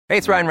Hey,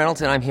 it's Ryan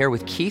Reynolds, and I'm here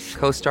with Keith,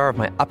 co-star of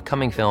my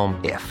upcoming film,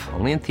 If,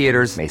 only in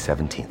theaters May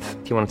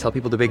 17th. Do you want to tell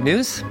people the big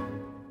news?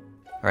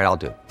 All right, I'll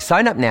do it.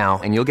 Sign up now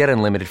and you'll get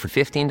unlimited for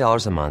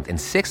 $15 a month and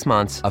 6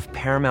 months of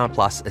Paramount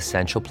Plus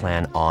Essential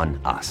Plan on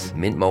us.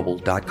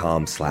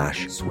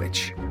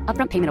 MintMobile.com/switch.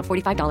 Upfront payment of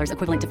 $45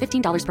 equivalent to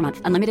 $15 per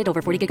month. Unlimited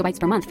over 40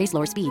 gigabytes per month. Face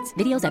lower speeds.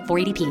 Videos at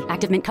 480p.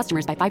 Active Mint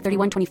customers by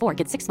 531.24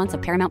 get 6 months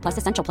of Paramount Plus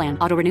Essential Plan.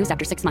 Auto renews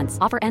after 6 months.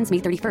 Offer ends May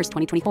 31st,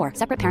 2024.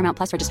 Separate Paramount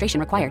Plus registration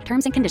required.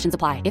 Terms and conditions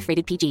apply if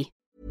rated PG.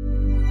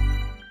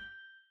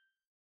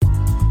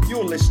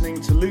 You're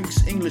listening to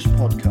Luke's English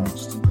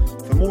Podcast.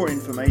 For more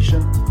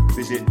information,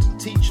 visit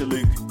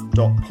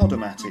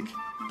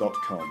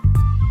teacherluke.podomatic.com.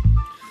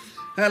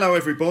 Hello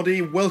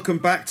everybody, welcome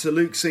back to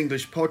Luke's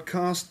English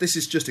Podcast. This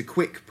is just a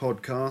quick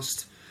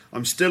podcast.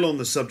 I'm still on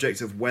the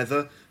subject of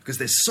weather because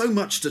there's so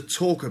much to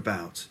talk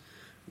about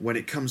when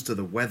it comes to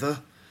the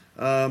weather.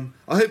 I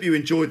hope you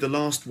enjoyed the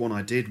last one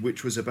I did,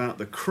 which was about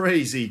the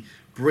crazy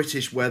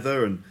British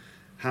weather and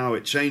how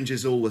it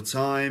changes all the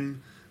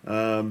time.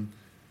 Hope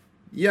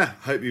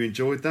you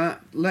enjoyed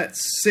that.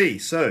 Let's see.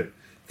 So,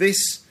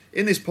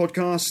 in this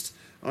podcast,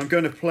 I'm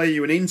going to play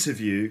you an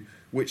interview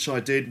which I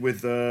did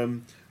with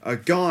a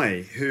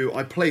guy who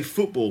I play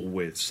football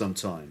with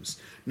sometimes.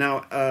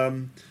 Now,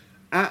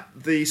 at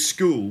the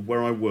school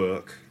where I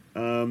work,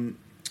 on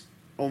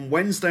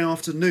Wednesday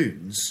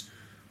afternoons,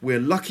 we're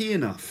lucky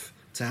enough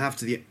to have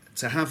the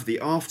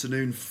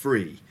afternoon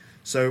free.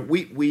 So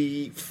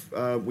we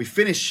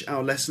finish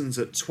our lessons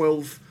at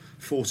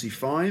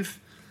 12:45.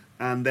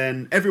 And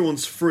then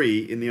everyone's free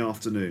in the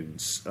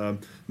afternoons.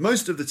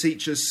 Most of the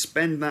teachers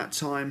spend that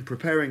time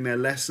preparing their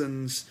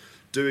lessons,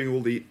 doing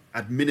all the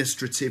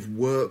administrative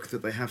work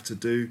that they have to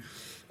do.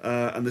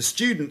 And the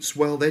students,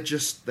 well, they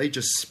just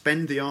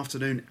spend the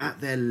afternoon at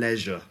their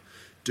leisure,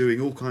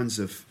 doing all kinds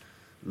of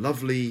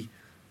lovely,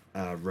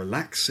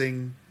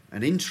 relaxing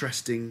and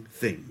interesting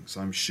things,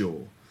 I'm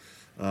sure.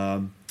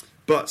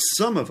 But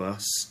some of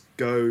us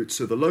go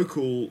to the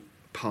local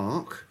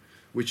park,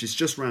 which is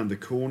just round the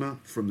corner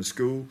from the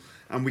school,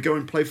 and we go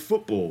and play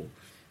football.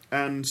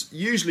 And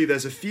usually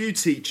there's a few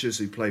teachers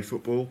who play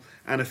football,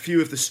 and a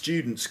few of the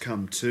students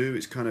come too.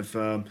 It's kind of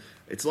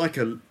it's like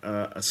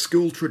a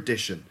school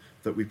tradition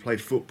that we play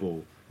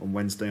football on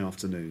Wednesday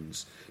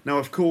afternoons. Now,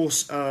 of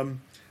course, the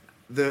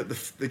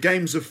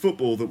games of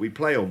football that we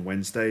play on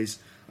Wednesdays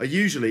are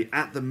usually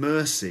at the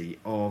mercy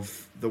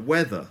of the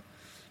weather,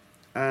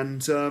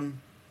 and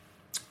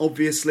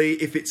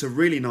obviously, if it's a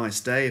really nice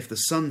day, if the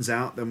sun's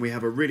out, then we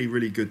have a really,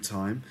 really good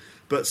time.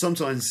 But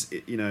sometimes,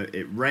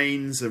 it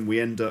rains and we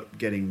end up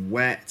getting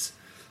wet.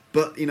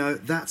 But,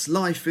 that's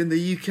life in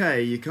the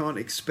UK. You can't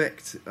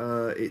expect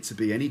it to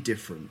be any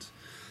different.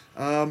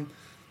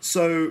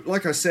 So,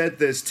 like I said,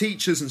 there's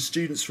teachers and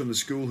students from the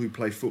school who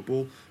play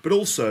football. But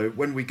also,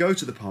 when we go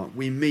to the park,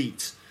 we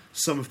meet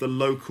some of the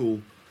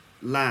local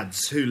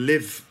lads who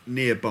live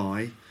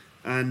nearby.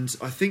 And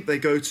I think they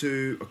go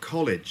to a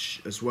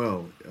college as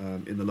well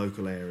in the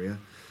local area.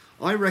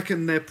 I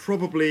reckon they're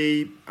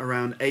probably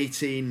around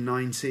 18,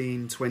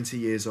 19, 20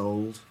 years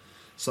old,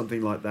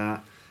 something like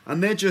that.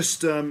 And they're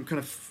just kind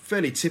of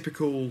fairly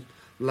typical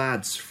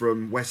lads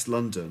from West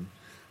London.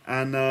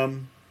 And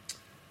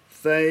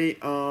they're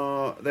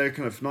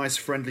kind of nice,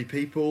 friendly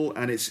people.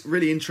 And it's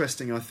really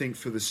interesting, I think,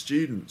 for the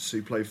students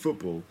who play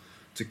football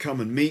to come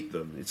and meet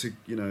them. It's a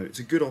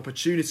good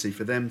opportunity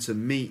for them to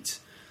meet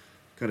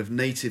kind of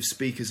native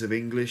speakers of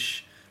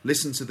English,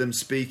 listen to them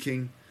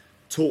speaking,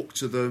 talk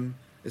to them.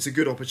 It's a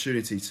good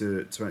opportunity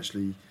to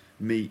actually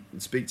meet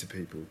and speak to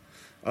people.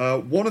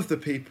 One of the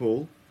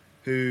people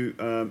who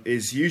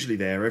is usually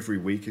there every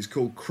week is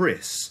called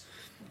Chris.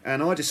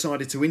 And I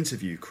decided to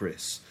interview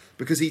Chris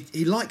because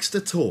he likes to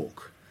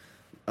talk.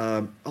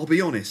 I'll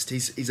be honest,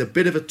 he's a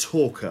bit of a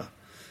talker.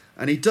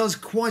 And he does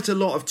quite a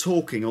lot of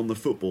talking on the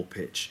football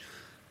pitch.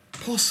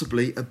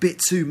 Possibly a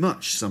bit too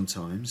much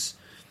sometimes.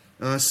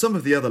 Some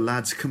of the other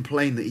lads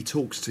complain that he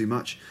talks too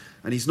much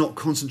and he's not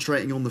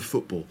concentrating on the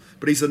football.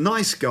 But he's a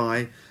nice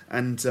guy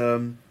and,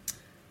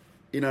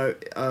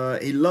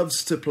 he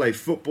loves to play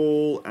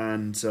football.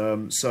 And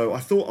so I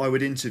thought I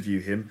would interview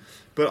him.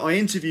 But I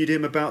interviewed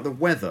him about the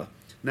weather.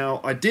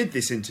 Now, I did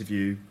this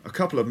interview a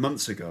couple of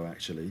months ago,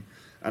 actually.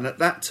 And at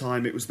that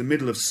time, it was the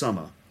middle of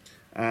summer.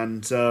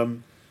 And,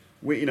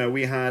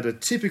 we had a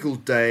typical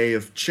day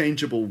of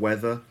changeable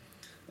weather.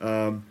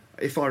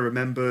 If I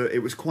remember,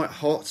 it was quite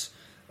hot.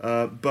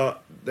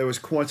 But there was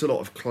quite a lot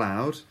of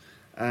cloud,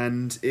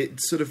 and it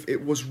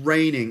was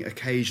raining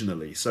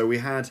occasionally. So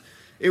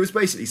it was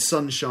basically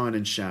sunshine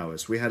and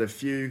showers. We had a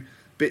few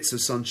bits of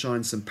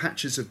sunshine, some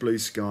patches of blue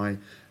sky,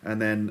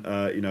 and then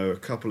a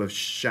couple of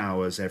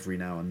showers every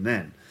now and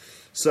then.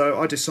 So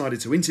I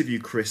decided to interview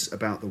Chris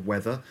about the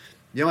weather.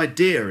 The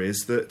idea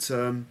is that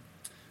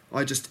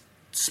I just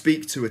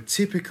speak to a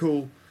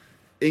typical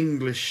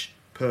English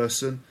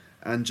person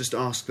and just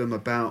ask them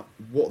about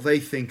what they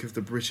think of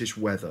the British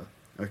weather.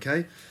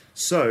 Okay,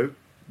 so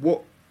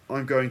what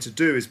I'm going to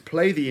do is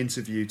play the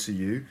interview to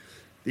you.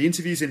 The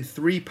interview's in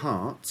 3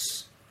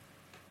 parts.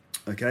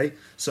 Okay,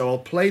 so I'll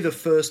play the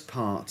first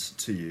part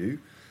to you.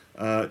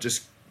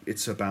 Just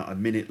it's about a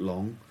minute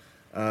long.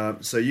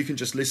 So you can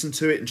just listen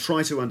to it and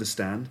try to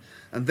understand.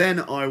 And then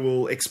I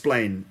will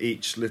explain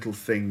each little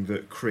thing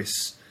that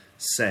Chris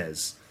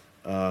says.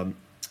 And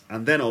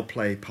then I'll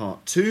play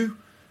part 2.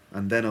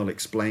 And then I'll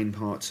explain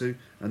part 2.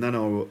 And then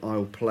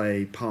I'll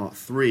play part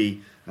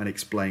 3 and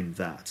explain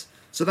that.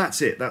 So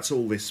that's it. That's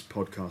all this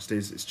podcast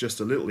is. It's just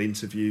a little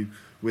interview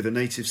with a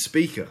native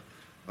speaker.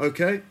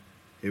 Okay,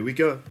 here we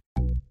go.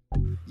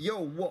 Yo,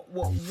 what?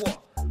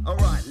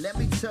 Alright, let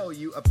me tell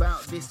you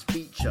about this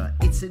feature.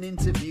 It's an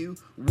interview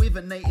with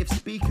a native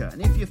speaker.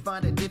 And if you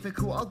find it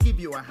difficult, I'll give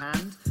you a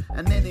hand.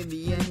 And then in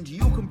the end,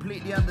 you'll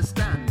completely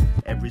understand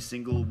every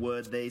single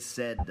word they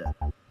said.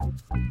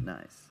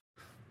 Nice.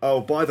 Oh,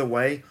 by the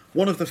way,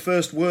 one of the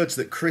first words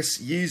that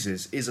Chris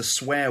uses is a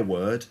swear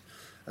word.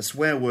 A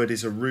swear word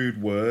is a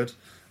rude word.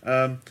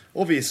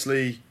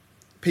 Obviously,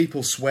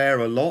 people swear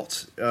a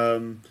lot.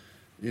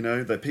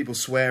 That people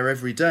swear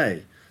every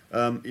day.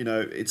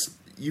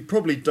 You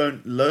probably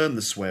don't learn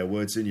the swear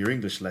words in your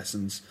English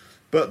lessons,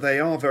 but they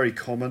are very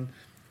common,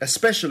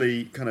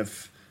 especially kind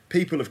of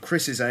people of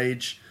Chris's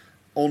age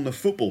on the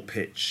football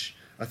pitch.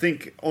 I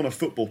think on a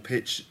football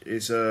pitch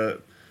is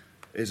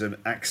an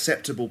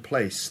acceptable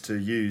place to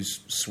use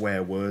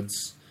swear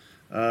words.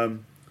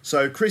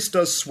 So Chris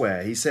does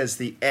swear. He says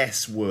the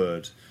S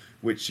word,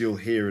 which you'll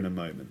hear in a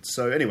moment.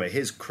 So anyway,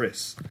 here's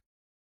Chris.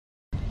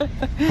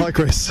 Hi,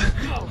 Chris.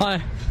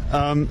 Hi.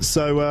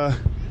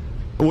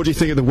 What do you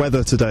think of the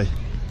weather today?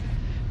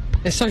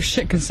 It's so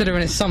shit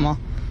considering it's summer.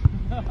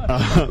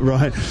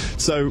 Right.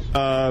 So,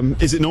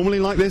 is it normally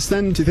like this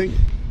then, do you think?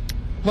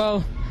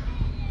 Well,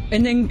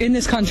 in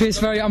this country it's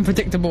very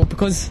unpredictable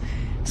because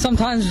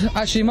sometimes,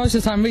 actually most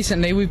of the time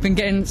recently, we've been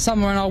getting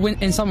summer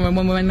in summer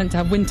when we're meant to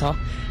have winter,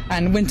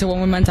 and winter when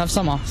we're meant to have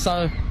summer.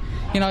 So,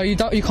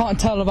 you can't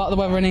tell about the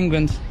weather in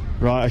England.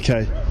 Right,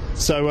 okay.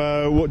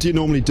 So, what do you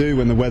normally do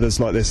when the weather's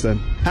like this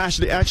then?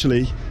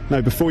 Actually,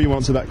 no, before you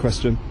answer that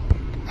question,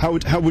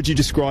 how would you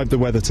describe the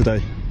weather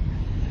today?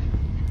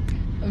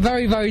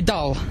 Very, very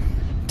dull,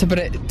 to put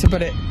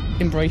it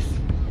in brief.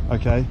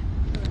 Okay.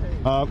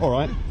 All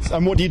right.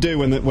 And what do you do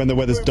when the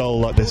weather's dull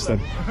like this then?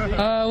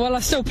 Well, I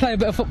still play a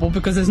bit of football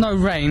because there's no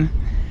rain,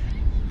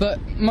 but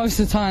most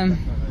of the time,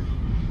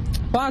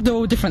 I do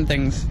all different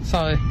things.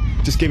 So.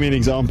 Just give me an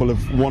example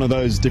of one of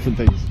those different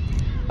things.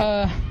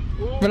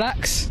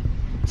 Relax.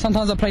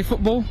 Sometimes I play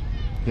football.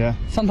 Yeah.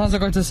 Sometimes I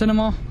go to the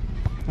cinema.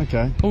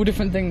 Okay. All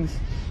different things.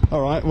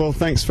 All right, well,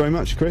 thanks very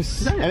much,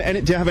 Chris.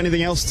 And do you have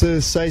anything else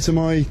to say to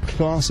my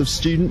class of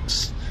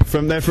students?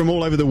 They're from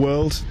all over the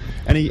world.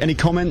 Any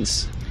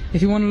comments?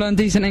 If you want to learn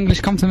decent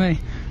English, come to me.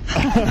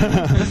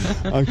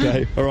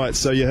 Okay, all right,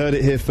 so you heard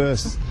it here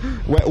first.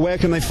 Where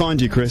can they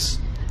find you, Chris?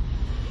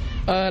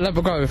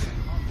 Ladbroke Grove.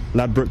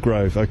 Ladbroke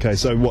Grove, okay,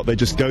 so what, they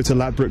just go to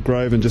Ladbroke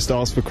Grove and just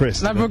ask for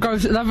Chris? Ladbroke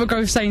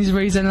Grove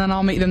Sainsbury's, and then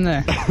I'll meet them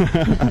there.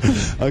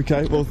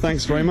 Okay, well,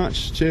 thanks very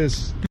much.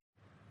 Cheers.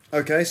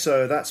 Okay,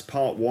 so that's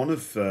part 1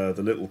 of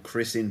the little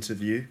Chris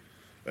interview.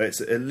 It's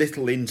a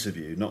little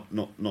interview, not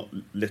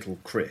little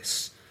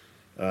Chris.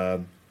 I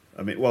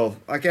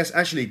guess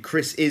actually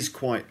Chris is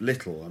quite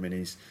little. I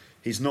mean,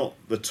 he's not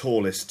the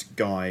tallest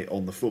guy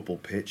on the football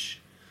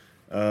pitch.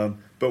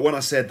 But when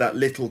I said that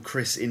little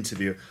Chris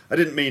interview, I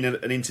didn't mean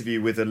an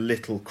interview with a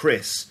little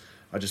Chris.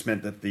 I just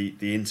meant that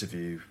the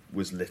interview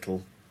was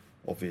little,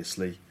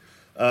 obviously.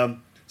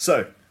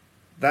 So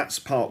that's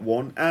part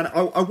 1. And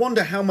I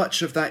wonder how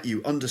much of that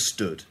you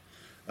understood.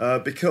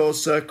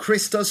 Because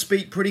Chris does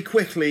speak pretty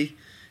quickly.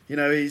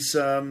 He's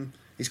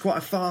quite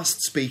a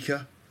fast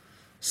speaker.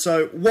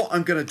 So what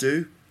I'm going to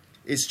do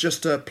is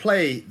just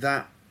play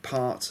that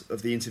part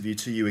of the interview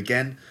to you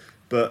again,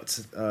 but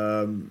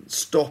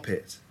stop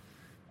it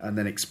and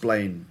then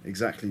explain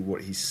exactly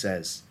what he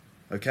says.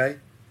 Okay?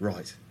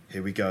 Right,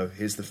 here we go.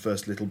 Here's the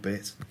first little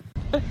bit.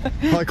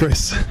 Hi,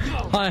 Chris.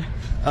 Hi.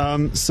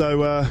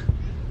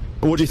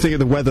 What do you think of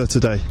the weather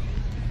today?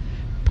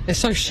 It's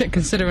so shit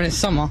considering it's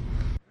summer.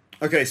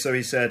 Okay, so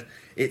he said,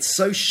 it's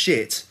so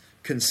shit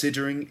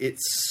considering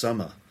it's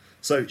summer.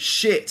 So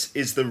shit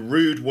is the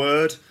rude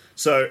word.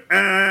 So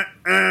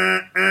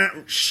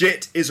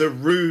shit is a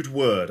rude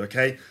word,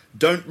 okay?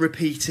 Don't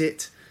repeat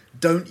it.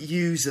 Don't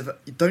use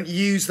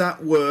that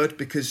word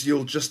because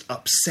you'll just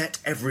upset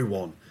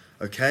everyone,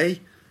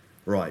 okay?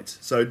 Right.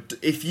 So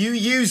if you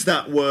use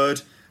that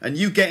word and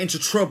you get into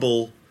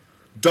trouble,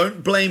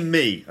 don't blame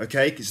me,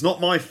 okay? It's not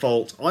my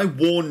fault. I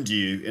warned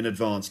you in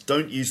advance.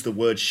 Don't use the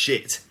word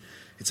shit.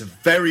 It's a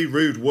very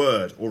rude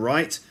word, all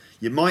right?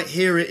 You might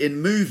hear it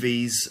in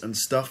movies and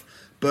stuff,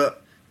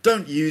 but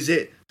don't use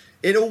it.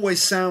 It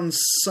always sounds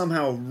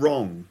somehow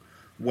wrong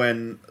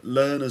when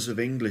learners of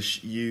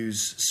English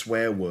use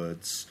swear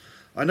words.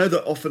 I know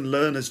that often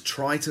learners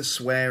try to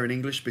swear in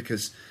English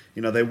because,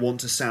 they want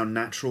to sound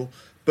natural,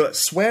 but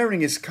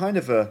swearing is kind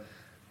of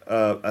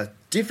a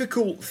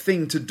difficult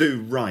thing to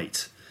do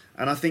right.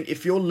 And I think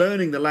if you're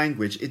learning the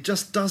language, it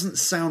just doesn't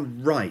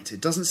sound right.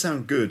 It doesn't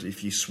sound good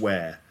if you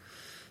swear.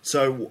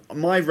 So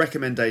my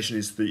recommendation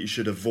is that you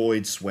should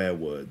avoid swear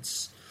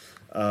words.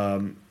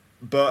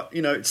 but,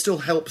 you know, it still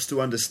helps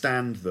to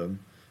understand them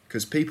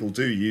because people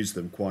do use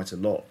them quite a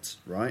lot,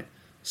 right?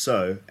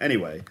 So,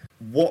 anyway,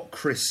 what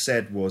Chris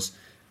said was,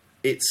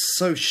 it's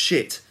so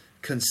shit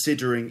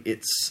considering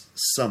it's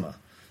summer.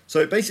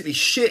 So basically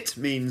shit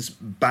means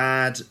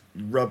bad,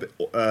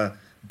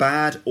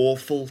 bad,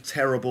 awful,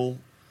 terrible,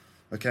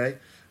 okay?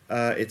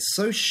 It's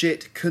so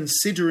shit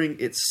considering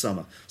it's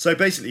summer. So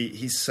basically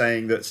he's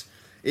saying that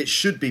it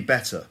should be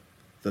better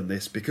than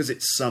this because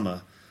it's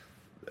summer.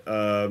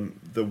 The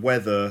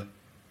weather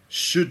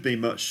should be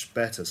much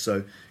better.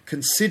 So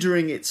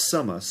considering it's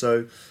summer,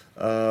 so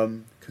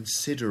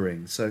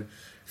considering, so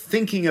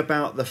thinking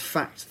about the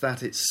fact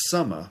that it's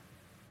summer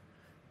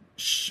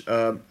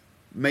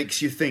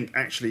makes you think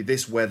actually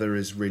this weather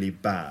is really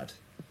bad.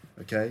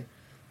 Okay,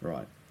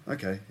 right.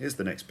 Okay, here's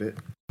the next bit.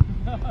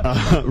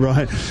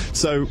 Right.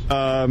 So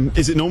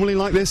is it normally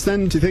like this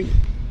then, do you think?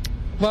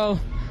 Well,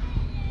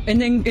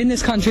 in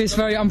this country it's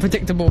very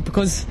unpredictable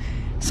because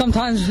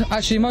sometimes,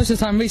 actually most of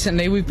the time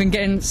recently, we've been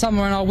getting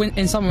summer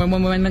in summer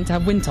when we're meant to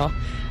have winter,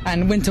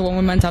 and winter when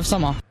we're meant to have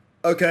summer.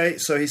 Okay,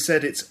 so he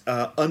said it's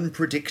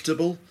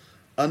unpredictable.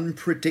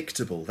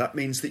 Unpredictable. That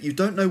means that you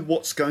don't know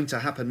what's going to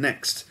happen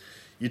next.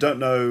 You don't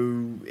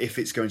know if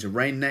it's going to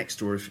rain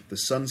next or if the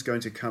sun's going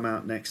to come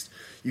out next.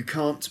 You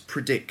can't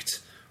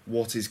predict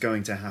what is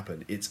going to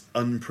happen. It's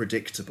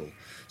unpredictable.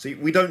 So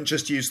we don't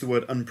just use the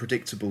word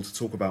unpredictable to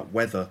talk about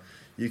weather.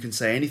 You can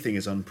say anything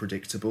is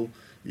unpredictable.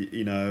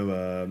 You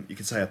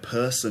can say a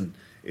person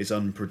is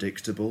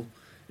unpredictable.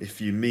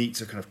 If you meet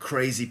a kind of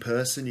crazy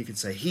person, you can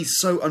say, he's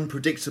so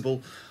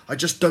unpredictable, I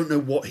just don't know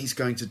what he's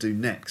going to do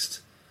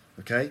next.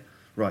 Okay?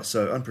 Right,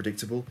 so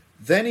unpredictable.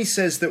 Then he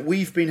says that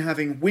we've been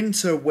having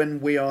winter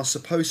when we are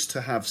supposed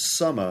to have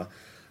summer,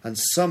 and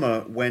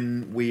summer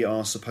when we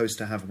are supposed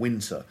to have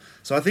winter.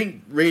 So I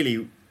think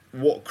really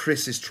what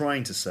Chris is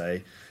trying to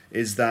say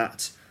is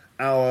that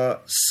our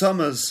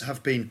summers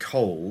have been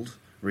cold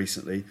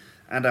recently,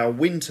 and our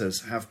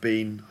winters have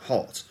been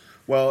hot.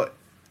 Well,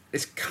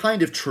 it's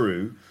kind of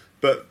true,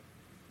 but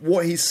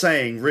what he's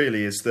saying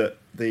really is that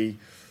the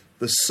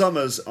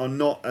summers are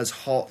not as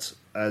hot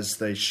as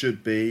they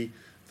should be.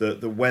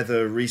 The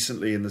weather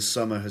recently in the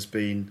summer has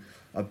been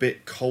a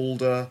bit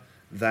colder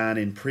than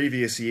in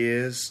previous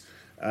years,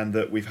 and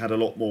that we've had a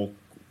lot more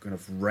kind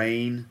of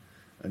rain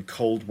and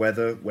cold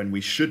weather when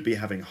we should be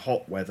having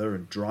hot weather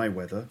and dry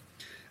weather.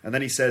 And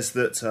then he says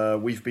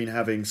that we've been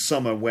having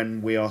summer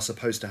when we are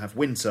supposed to have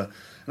winter.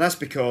 And that's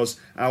because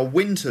our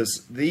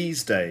winters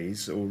these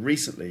days, or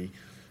recently,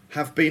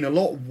 have been a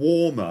lot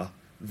warmer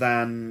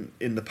than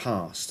in the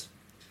past.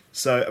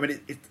 So, I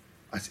mean,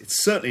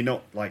 it's certainly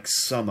not like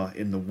summer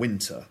in the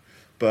winter.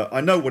 But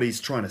I know what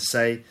he's trying to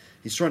say.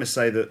 He's trying to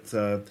say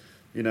that,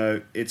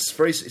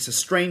 it's a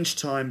strange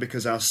time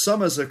because our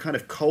summers are kind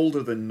of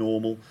colder than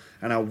normal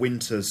and our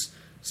winters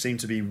seem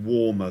to be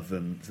warmer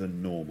than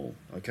normal.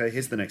 Okay,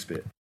 here's the next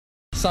bit.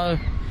 So,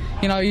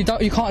 you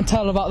can't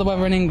tell about the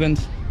weather in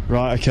England.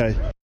 Right, okay.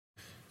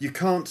 You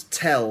can't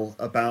tell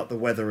about the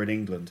weather in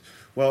England.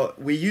 Well,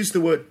 we use the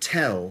word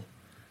tell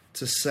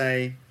to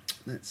say,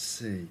 let's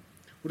see,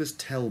 what does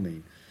tell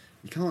mean?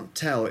 You can't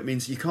tell. It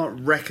means you can't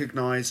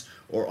recognise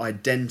or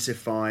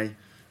identify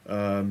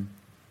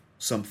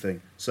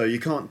something. So you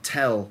can't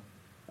tell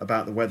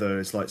about the weather.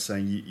 It's like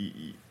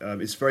saying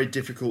it's very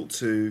difficult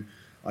to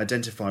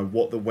identify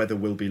what the weather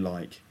will be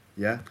like.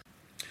 Yeah.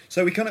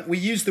 So we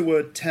use the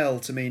word tell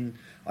to mean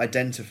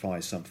identify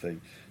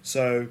something.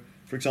 So,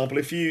 for example,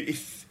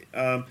 if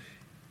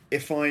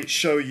I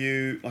show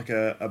you like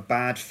a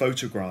bad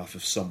photograph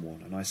of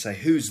someone and I say,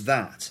 who's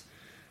that?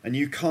 And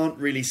you can't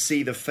really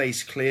see the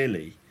face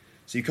clearly,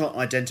 so you can't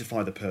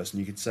identify the person.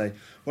 You could say,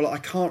 well, I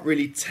can't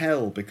really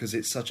tell because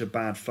it's such a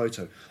bad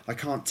photo. I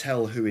can't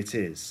tell who it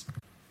is.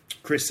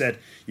 Chris said,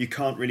 you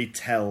can't really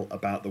tell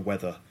about the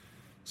weather.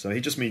 So he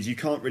just means you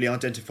can't really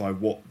identify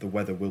what the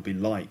weather will be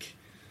like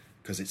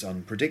because it's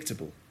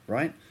unpredictable,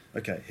 right?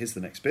 Okay, here's the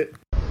next bit.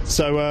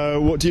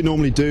 So what do you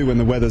normally do when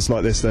the weather's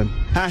like this then?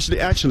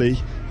 Actually,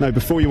 no,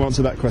 before you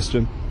answer that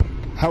question,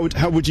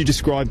 how would you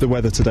describe the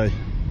weather today?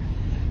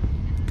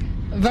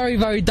 Very,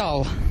 very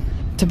dull,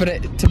 to put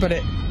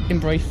it in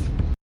brief.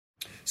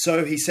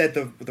 So he said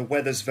the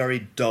weather's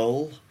very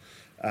dull,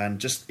 and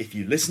just if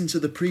you listen to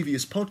the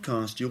previous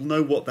podcast, you'll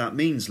know what that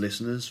means,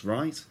 listeners,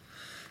 right?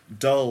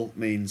 Dull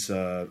means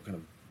kind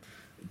of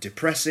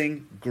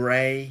depressing,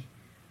 grey,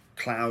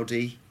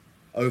 cloudy,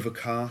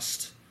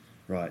 overcast.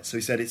 Right, so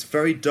he said it's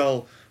very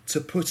dull,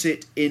 to put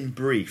it in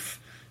brief.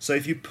 So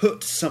if you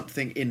put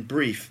something in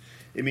brief,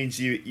 it means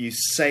you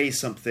say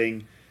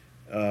something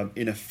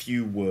in a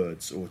few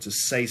words, or to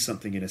say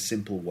something in a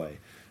simple way.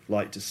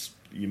 Like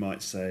you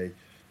might say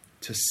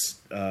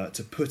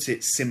to put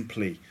it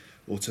simply,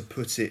 or to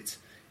put it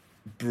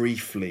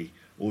briefly,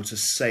 or to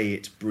say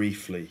it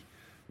briefly,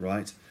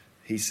 right?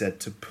 He said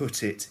to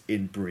put it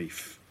in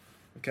brief.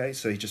 Okay,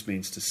 so he just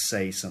means to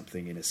say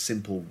something in a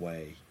simple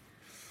way.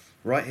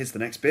 Right, here's the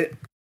next bit.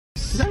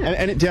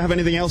 And do you have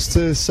anything else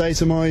to say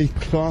to my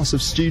class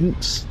of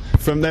students?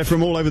 They're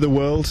from all over the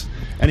world.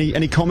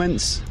 Any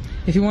comments?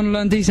 If you want to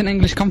learn decent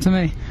English, come to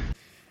me.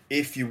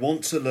 If you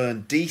want to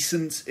learn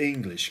decent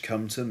English,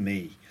 come to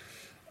me.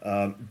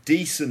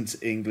 Decent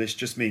English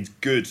just means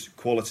good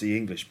quality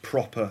English,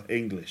 proper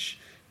English,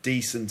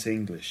 decent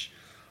English.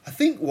 I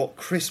think what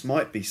Chris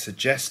might be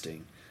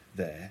suggesting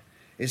there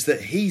is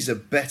that he's a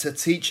better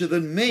teacher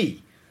than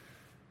me.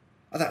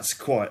 That's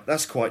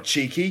quite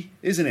cheeky,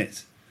 isn't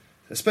it?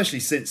 Especially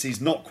since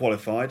he's not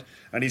qualified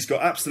and he's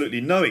got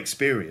absolutely no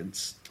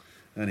experience.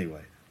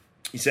 Anyway,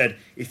 he said,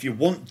 if you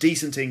want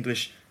decent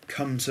English,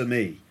 come to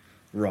me.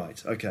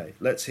 Right, okay,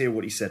 let's hear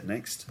what he said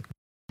next.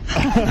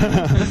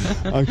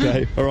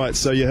 Okay, all right,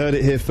 so you heard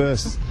it here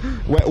first.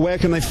 Where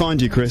can they find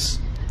you, Chris?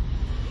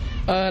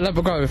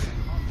 Ladbroke Grove.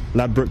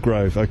 Ladbroke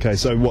Grove, okay,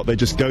 so what, they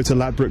just go to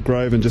Ladbroke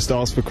Grove and just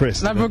ask for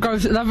Chris?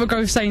 Ladbroke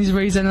Grove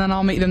Sainsbury's, and then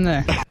I'll meet them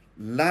there.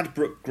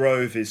 Ladbroke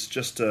Grove is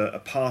just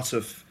a part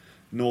of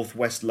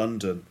northwest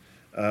London.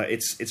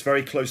 It's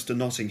very close to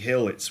Notting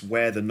Hill. It's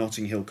where the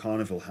Notting Hill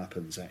Carnival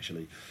happens,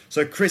 actually.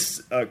 So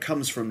Chris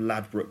comes from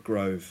Ladbroke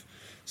Grove.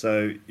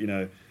 So, you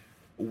know,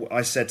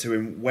 I said to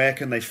him, where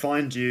can they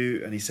find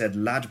you? And he said,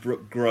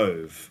 Ladbroke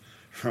Grove,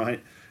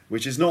 right?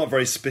 Which is not a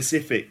very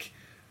specific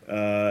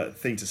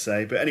thing to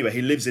say. But anyway,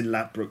 he lives in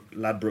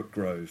Ladbroke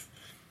Grove.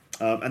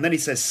 And then he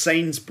says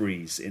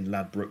Sainsbury's in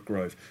Ladbroke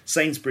Grove.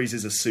 Sainsbury's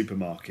is a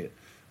supermarket.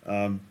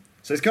 So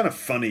it's kind of a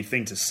funny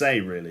thing to say,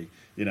 really.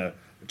 You know,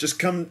 just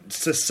come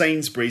to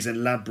Sainsbury's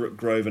in Ladbroke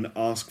Grove and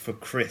ask for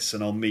Chris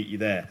and I'll meet you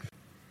there.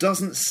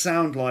 Doesn't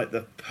sound like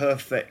the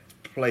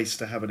perfect place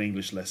to have an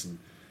English lesson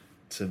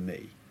to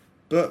me.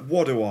 But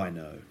what do I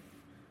know?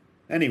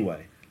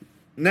 Anyway,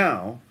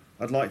 now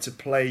I'd like to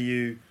play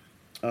you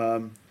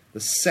the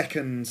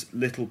second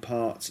little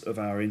part of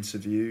our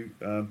interview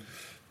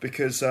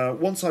because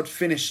once I'd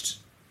finished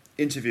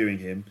interviewing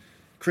him,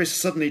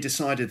 Chris suddenly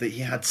decided that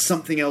he had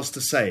something else to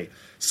say,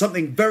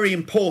 something very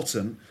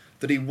important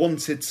that he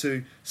wanted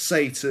to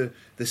say to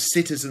the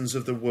citizens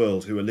of the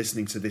world who are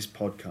listening to this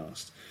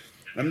podcast.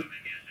 And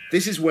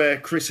this is where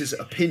Chris's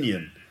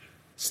opinion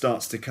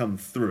starts to come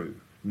through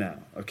now,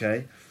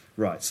 okay?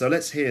 Right, so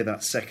let's hear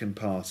that second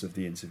part of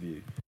the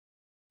interview.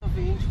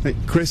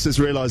 Chris has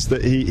realised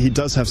that he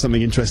does have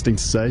something interesting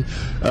to say.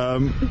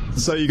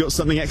 So you got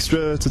something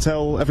extra to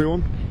tell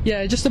everyone?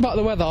 Yeah, just about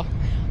the weather.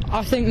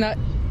 I think that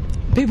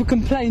people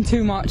complain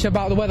too much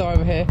about the weather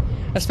over here,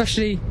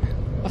 especially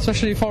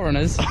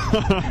foreigners.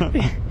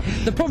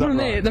 The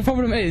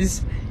problem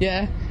is,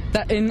 yeah,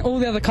 that in all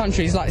the other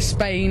countries like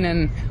Spain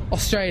and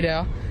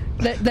Australia,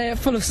 they're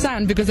full of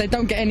sand because they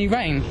don't get any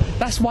rain.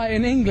 That's why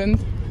in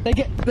England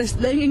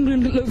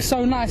England looks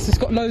so nice. It's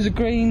got loads of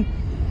green,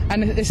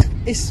 and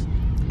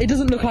it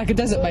doesn't look like a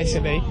desert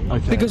basically,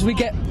 because we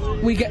get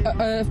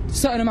a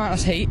certain amount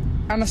of heat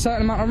and a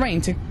certain amount of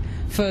rain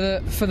for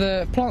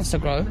the plants to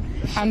grow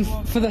and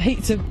for the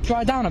heat to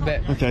dry down a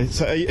bit. Okay,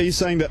 so are you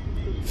saying that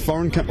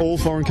all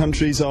foreign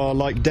countries are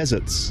like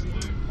deserts?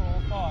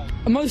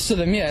 Most of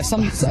them, yeah.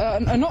 Some,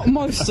 not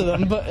most of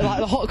them, but like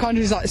the hot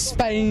countries like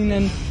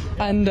Spain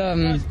and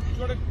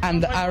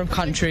the Arab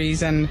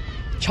countries and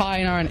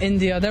China and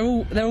India, they're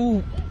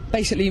all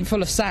basically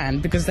full of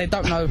sand because they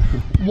don't know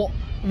what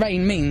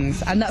rain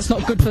means, and that's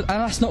not good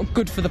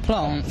for the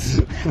plants,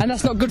 and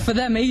that's not good for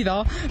them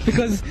either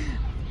because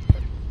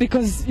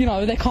you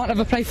know they can't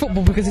ever play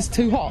football because it's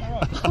too hot.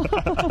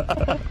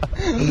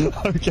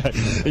 Okay,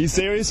 are you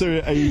serious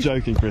or are you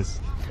joking, Chris?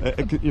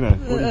 You know,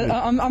 what do you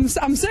think?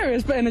 I'm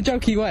serious, but in a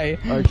jokey way.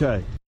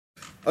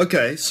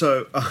 Okay,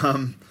 so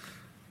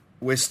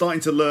we're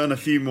starting to learn a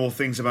few more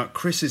things about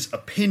Chris's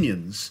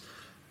opinions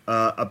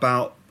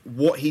about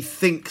what he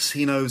thinks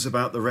he knows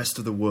about the rest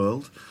of the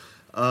world.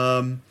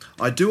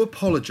 I do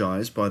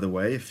apologise, by the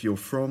way, if you're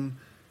from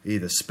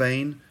either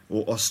Spain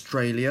or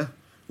Australia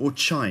or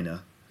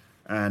China,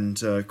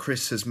 and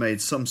Chris has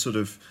made some sort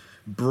of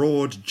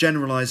broad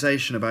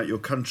generalisation about your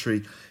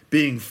country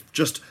being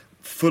just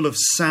full of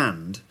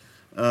sand.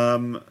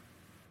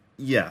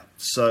 Yeah,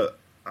 so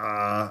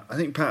I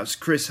think perhaps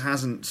Chris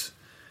hasn't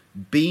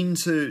been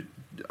to...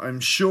 I'm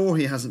sure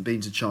he hasn't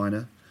been to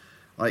China.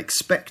 I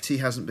expect he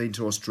hasn't been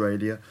to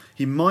Australia.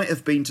 He might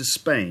have been to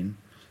Spain.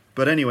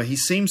 But anyway, he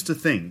seems to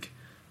think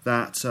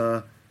that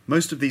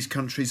most of these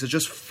countries are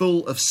just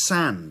full of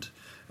sand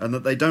and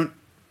that they don't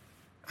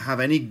have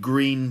any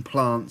green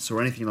plants or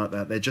anything like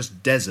that. They're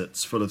just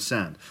deserts full of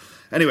sand.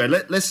 Anyway,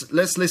 let's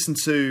listen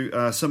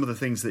to some of the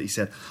things that he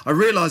said. I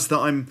realise that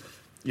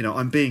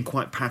I'm being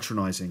quite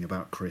patronising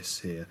about Chris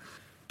here.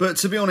 But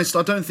to be honest,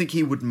 I don't think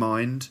he would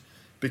mind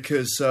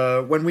because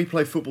when we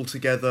play football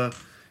together,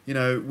 you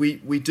know,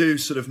 we do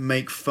sort of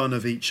make fun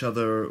of each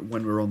other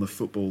when we're on the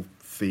football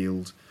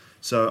field.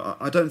 So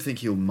I don't think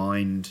he'll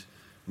mind,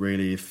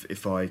 really,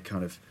 if I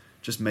kind of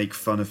just make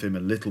fun of him a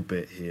little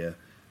bit here.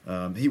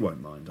 He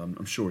won't mind.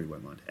 I'm sure he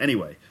won't mind.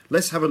 Anyway,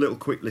 let's have a little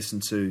quick listen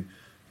to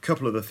a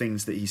couple of the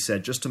things that he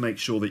said, just to make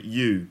sure that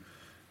you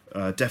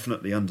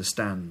definitely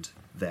understand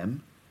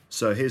them.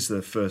 So here's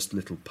the first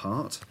little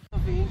part.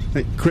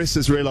 Chris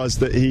has realised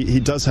that he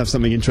does have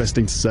something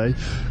interesting to say.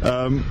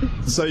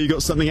 So you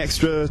got something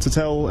extra to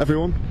tell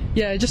everyone?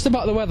 Yeah, just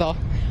about the weather.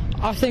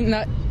 I think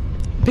that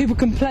people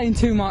complain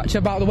too much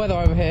about the weather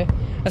over here,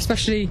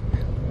 especially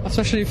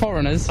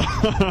foreigners.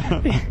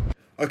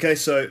 Okay,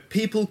 so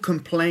people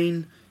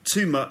complain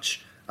too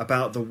much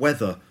about the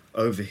weather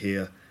over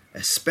here,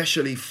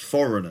 especially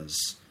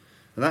foreigners.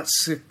 And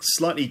that's a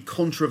slightly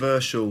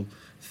controversial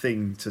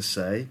thing to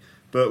say,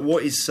 but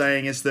what he's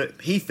saying is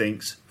that he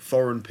thinks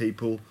foreign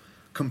people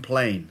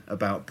complain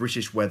about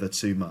British weather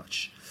too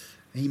much.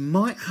 He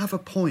might have a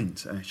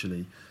point,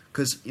 actually,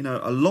 because, you know,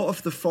 a lot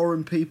of the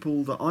foreign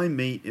people that I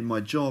meet in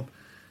my job,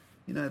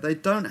 you know, they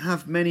don't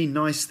have many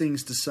nice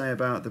things to say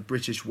about the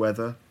British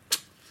weather.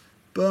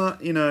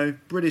 But, you know,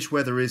 British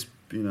weather is,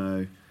 you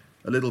know,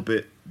 a little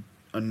bit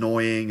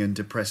annoying and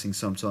depressing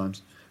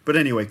sometimes. But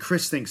anyway,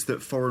 Chris thinks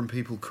that foreign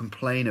people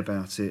complain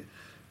about it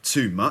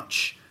too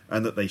much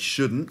and that they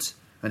shouldn't.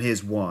 And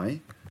here's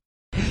why.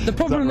 The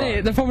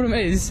problem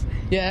is,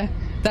 yeah,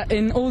 that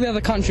in all the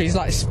other countries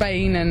like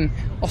Spain and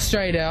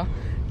Australia,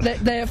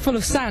 they're full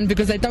of sand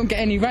because they don't get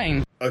any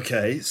rain.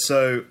 Okay,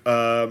 so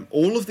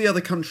all of the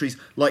other countries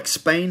like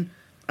Spain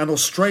and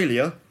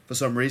Australia, for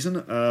some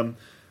reason,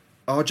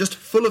 are just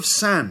full of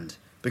sand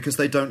because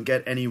they don't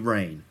get any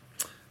rain.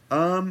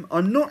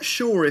 I'm not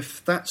sure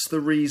if that's the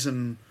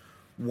reason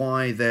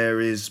why there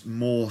is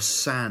more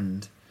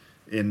sand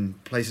in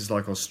places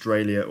like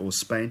Australia or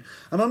Spain,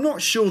 and I'm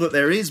not sure that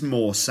there is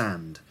more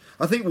sand.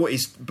 I think I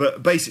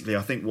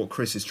think what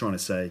Chris is trying to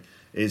say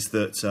is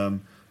that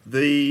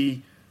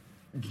the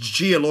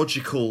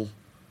geological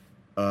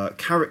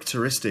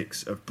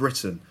characteristics of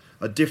Britain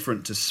are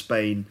different to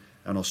Spain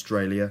and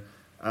Australia,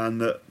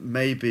 and that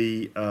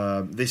maybe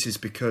this is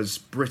because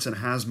Britain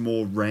has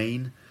more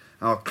rain,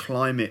 our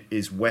climate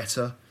is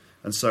wetter,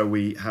 and so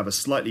we have a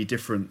slightly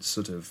different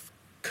sort of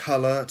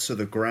colour to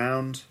the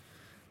ground.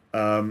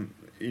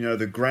 You know,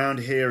 the ground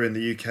here in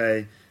the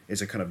UK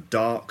is a kind of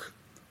dark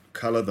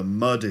colour. The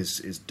mud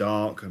is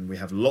dark, and we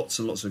have lots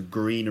and lots of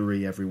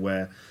greenery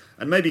everywhere.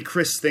 And maybe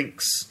Chris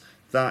thinks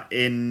that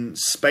in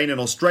Spain and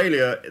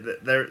Australia,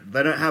 they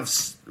don't have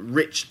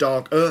rich,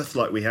 dark earth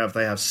like we have.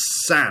 They have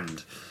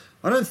sand.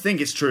 I don't think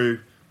it's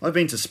true. I've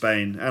been to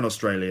Spain and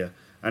Australia,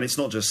 and it's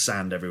not just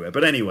sand everywhere.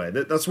 But anyway,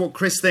 that's what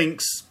Chris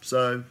thinks,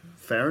 so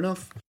fair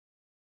enough.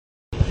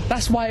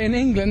 That's why in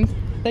England,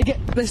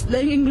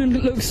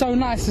 England looks so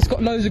nice. It's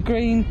got loads of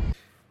green.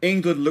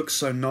 England looks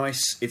so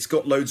nice. It's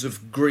got loads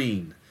of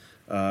green.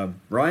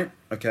 Right?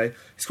 Okay.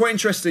 It's quite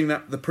interesting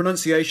that the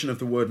pronunciation of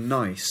the word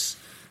nice,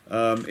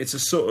 it's a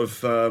sort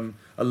of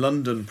a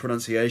London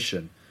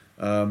pronunciation.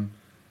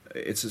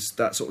 It's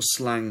that sort of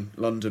slang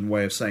London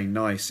way of saying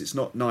nice. It's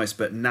not nice,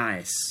 but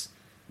nice.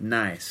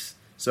 Nice.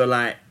 So,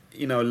 like,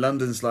 you know,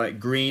 London's like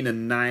green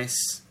and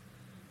nice,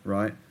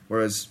 right?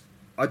 Whereas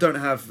I don't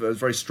have a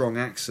very strong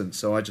accent,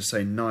 so I just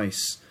say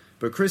nice.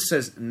 But Chris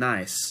says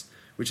nice,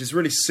 which is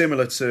really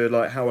similar to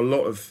like how a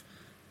lot of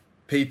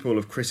people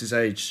of Chris's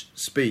age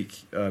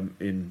speak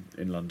in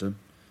London.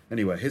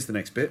 Anyway, here's the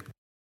next bit.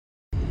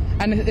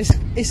 And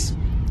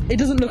it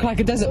doesn't look like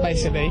a desert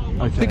basically,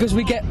 because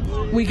we get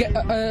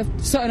a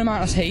certain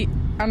amount of heat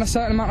and a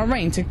certain amount of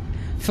rain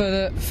for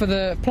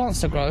the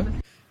plants to grow.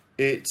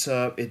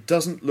 It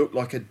doesn't look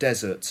like a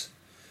desert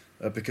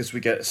because we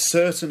get a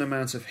certain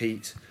amount of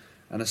heat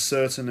and a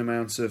certain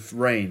amount of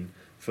rain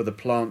for the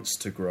plants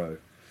to grow.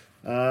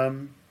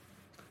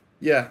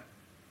 Yeah,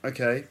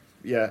 okay,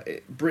 yeah.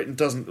 Britain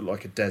doesn't look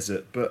like a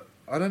desert, but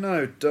I don't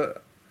know.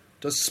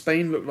 Does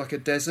Spain look like a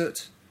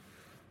desert?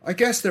 I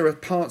guess there are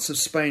parts of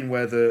Spain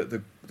where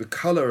the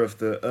colour of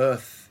the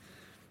earth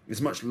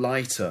is much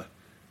lighter,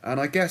 and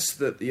I guess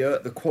that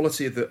the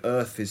quality of the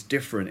earth is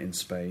different in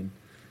Spain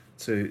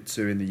to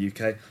in the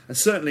UK, and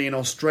certainly in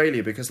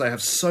Australia because they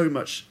have so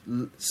much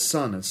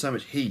sun and so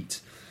much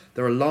heat.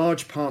 There are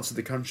large parts of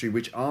the country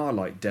which are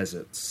like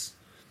deserts,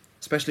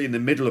 especially in the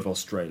middle of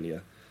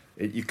Australia.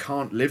 You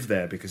can't live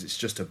there because it's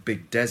just a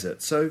big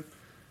desert. So,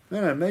 I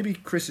don't know, maybe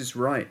Chris is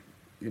right,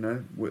 you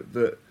know,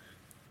 that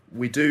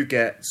we do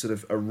get sort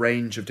of a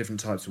range of different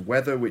types of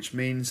weather, which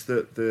means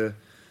that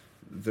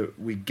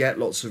we get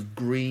lots of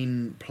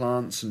green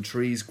plants and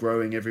trees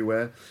growing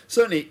everywhere.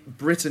 Certainly,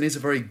 Britain is a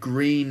very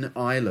green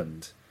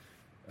island.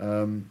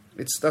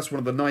 That's one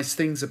of the nice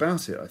things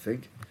about it, I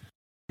think.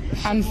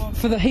 And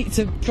for the heat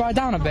to dry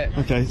down a bit.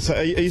 Okay, so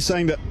are you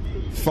saying that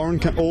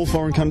all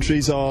foreign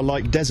countries are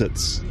like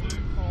deserts?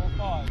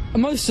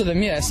 Most of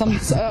them, yeah. Some,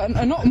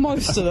 not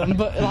most of them,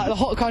 but like the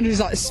hot countries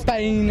like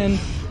Spain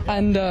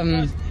and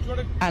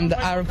the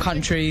Arab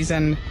countries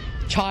and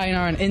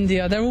China and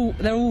India, they're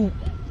all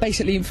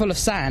basically full of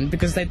sand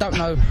because they don't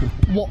know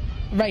what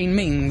rain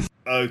means.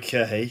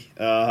 Okay,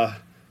 I'm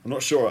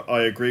not sure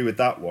I agree with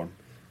that one.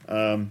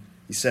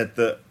 He said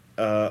that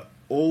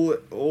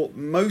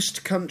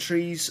most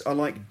countries are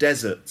like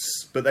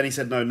deserts, but then he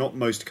said no, not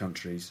most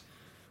countries,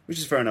 which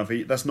is fair enough.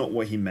 That's not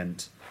what he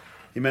meant.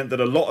 He meant that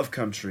a lot of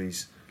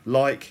countries,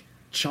 like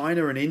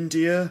China and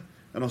India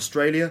and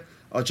Australia,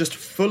 are just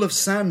full of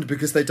sand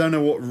because they don't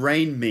know what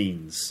rain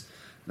means.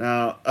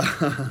 Now,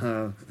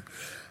 I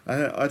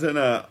don't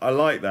know. I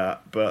like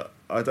that, but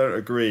I don't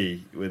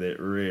agree with it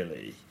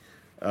really.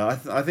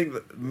 I think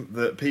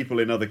that people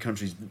in other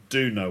countries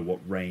do know what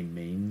rain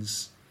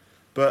means.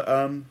 But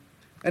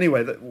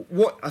anyway,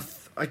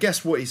 I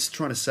guess what he's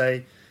trying to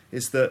say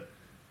is that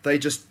they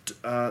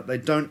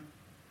don't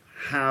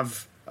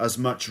have as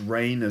much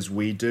rain as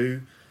we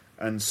do,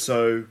 and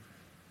so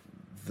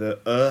the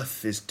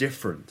earth is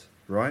different,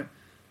 right?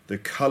 The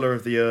colour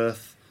of the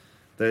earth,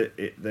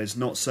 there's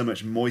not so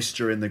much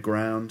moisture in the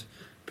ground,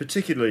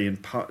 particularly in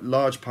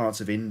large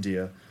parts of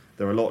India.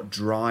 They're a lot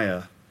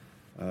drier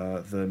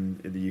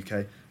than in the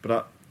UK.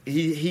 But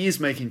he is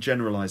making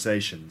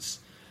generalisations.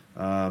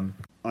 I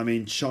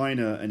mean,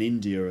 China and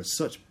India are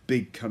such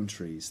big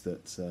countries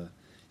that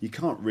you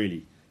can't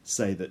really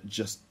say that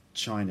just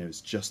China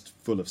is just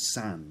full of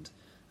sand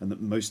and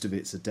that most of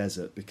it's a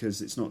desert,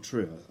 because it's not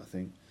true, I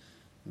think.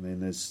 I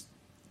mean,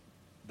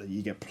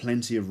 you get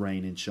plenty of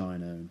rain in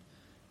China and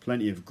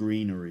plenty of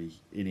greenery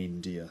in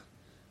India.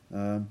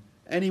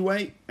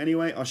 Anyway,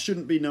 I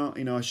shouldn't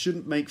I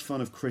shouldn't make fun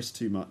of Chris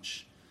too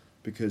much,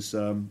 because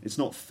it's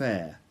not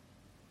fair,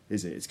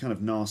 is it? It's kind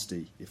of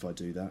nasty if I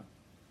do that.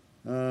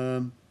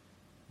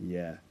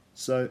 Yeah.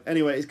 So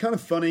anyway, it's kind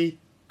of funny.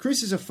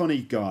 Chris is a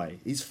funny guy.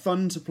 He's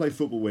fun to play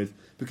football with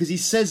because he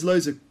says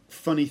loads of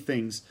funny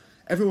things.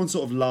 Everyone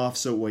sort of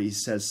laughs at what he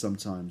says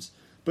sometimes,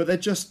 but they're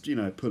just,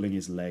 pulling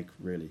his leg,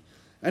 really.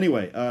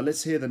 Anyway,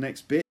 let's hear the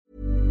next bit.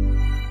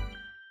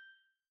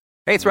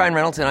 Hey, it's Ryan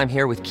Reynolds, and I'm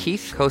here with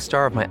Keith,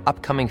 co-star of my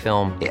upcoming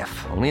film,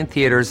 If, only in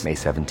theaters May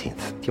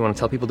 17th. Do you want to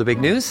tell people the big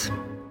news?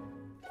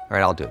 All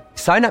right, I'll do it.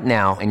 Sign up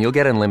now and you'll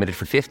get unlimited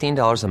for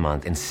 $15 a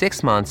month and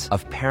 6 months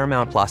of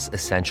Paramount Plus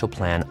Essential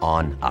Plan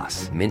on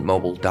us.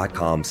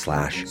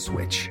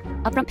 MintMobile.com/switch.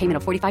 Upfront payment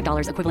of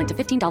 $45 equivalent to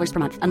 $15 per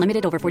month.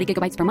 Unlimited over 40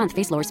 gigabytes per month.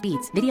 Face lower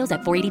speeds. Videos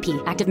at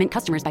 480p. Active Mint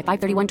customers by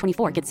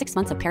 531.24 get 6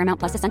 months of Paramount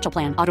Plus Essential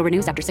Plan. Auto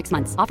renews after 6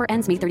 months. Offer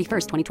ends May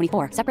 31st,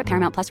 2024. Separate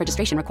Paramount Plus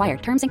registration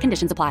required. Terms and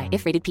conditions apply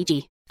if rated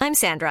PG. I'm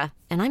Sandra,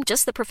 and I'm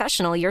just the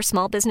professional your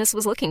small business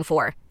was looking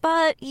for.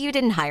 But you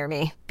didn't hire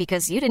me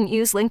because you didn't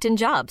use LinkedIn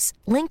Jobs.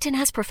 LinkedIn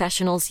has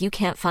professionals you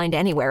can't find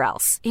anywhere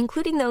else,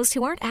 including those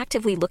who aren't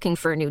actively looking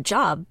for a new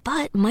job,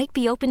 but might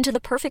be open to the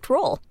perfect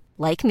role,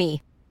 like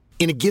me.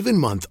 In a given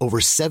month, over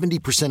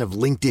 70% of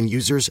LinkedIn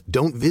users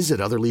don't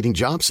visit other leading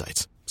job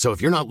sites. So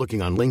if you're not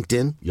looking on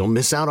LinkedIn, you'll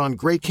miss out on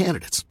great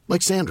candidates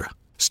like Sandra.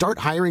 Start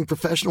hiring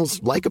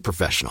professionals like a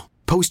professional.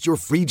 Post your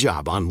free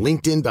job on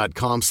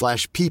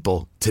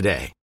linkedin.com/people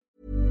today.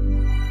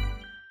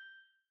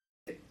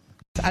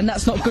 And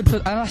that's not good for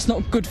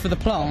the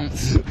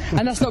plants,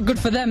 and that's not good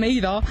for them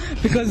either,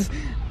 because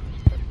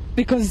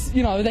they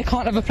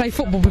can't ever play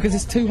football because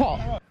it's too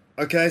hot.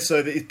 Okay,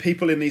 so the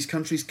people in these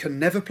countries can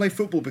never play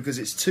football because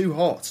it's too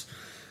hot.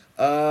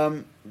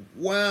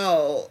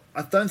 Well,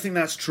 I don't think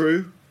that's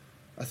true.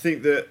 I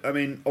think that,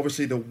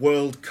 obviously the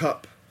World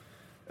Cup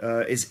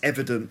is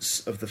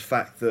evidence of the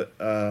fact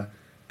that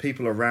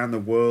people around the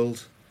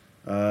world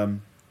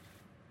can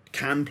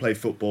play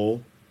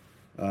football.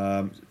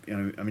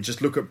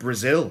 Just look at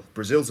Brazil.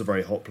 Brazil's a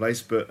very hot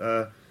place,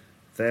 but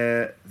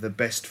they're the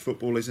best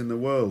footballers in the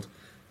world.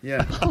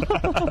 Yeah.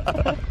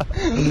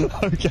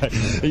 Okay.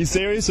 Are you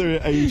serious or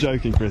are you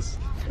joking, Chris?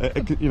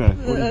 What do you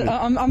think?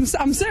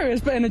 I'm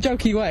serious, but in a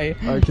jokey way.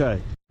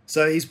 Okay.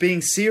 So he's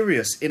being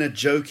serious in a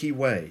jokey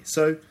way.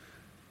 So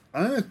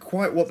I don't know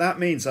quite what that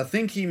means. I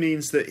think he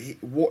means that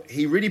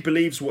he really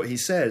believes what he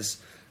says,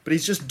 but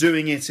he's just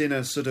doing it in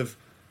a sort of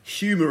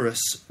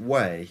humorous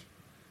way.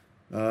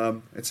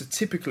 It's a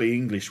typically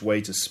English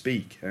way to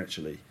speak,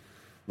 actually.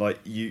 Like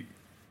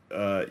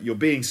you're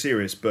being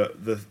serious,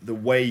 but the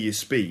way you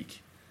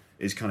speak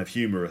is kind of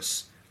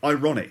humorous,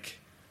 ironic,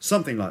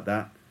 something like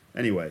that.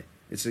 Anyway,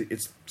 it's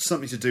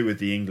something to do with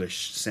the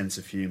English sense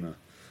of humour.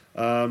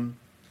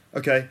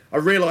 Okay, I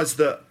realise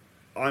that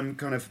I'm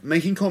kind of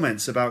making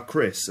comments about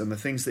Chris and the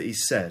things that he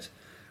said,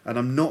 and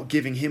I'm not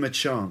giving him a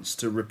chance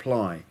to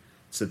reply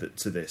to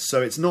this.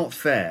 So it's not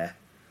fair,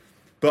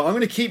 but I'm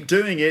going to keep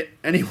doing it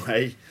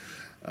anyway.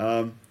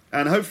 And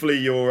hopefully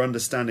you're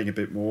understanding a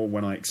bit more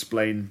when I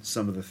explain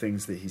some of the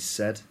things that he's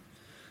said.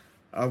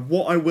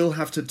 What I will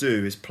have to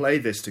do is play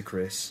this to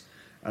Chris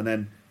and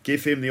then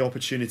give him the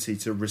opportunity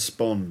to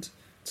respond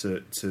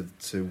to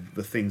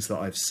the things that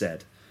I've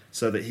said,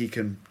 so that he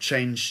can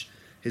change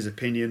his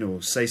opinion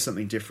or say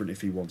something different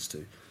if he wants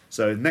to.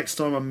 So next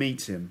time I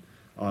meet him,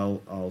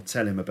 I'll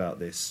tell him about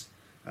this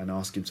and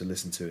ask him to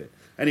listen to it.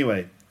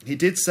 Anyway, he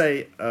did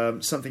say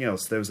something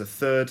else. There was a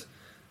third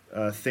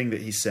thing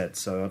that he said,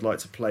 so I'd like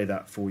to play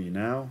that for you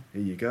now.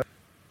 Here you go.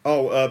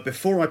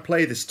 Before I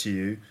play this to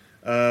you,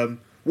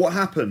 what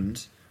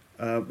happened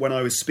when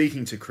I was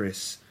speaking to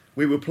Chris,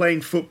 we were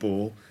playing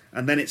football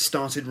and then it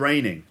started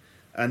raining,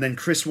 and then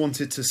Chris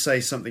wanted to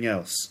say something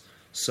else,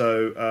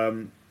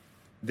 so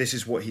this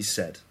is what he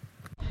said.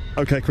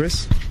 Okay,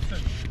 Chris.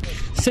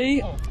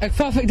 See, a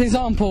perfect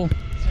example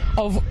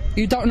of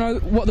you don't know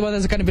what the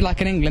weather's going to be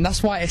like in England.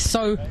 That's why it's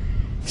so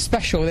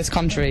special, this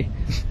country.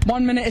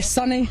 1 minute it's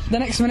sunny, the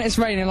next minute it's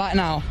raining, like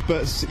now.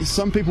 But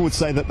some people would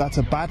say that that's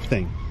a bad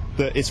thing,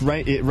 that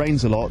it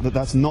rains a lot,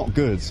 that's not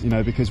good,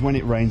 because when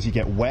it rains you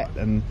get wet,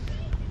 and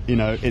you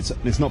know,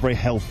 it's not very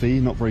healthy,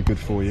 not very good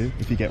for you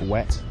if you get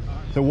wet.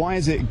 So why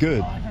is it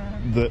good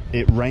that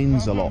it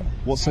rains a lot?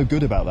 What's so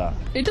good about that?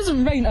 It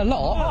doesn't rain a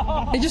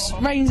lot. It just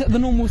rains at the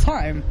normal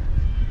time.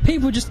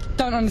 People just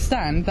don't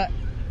understand that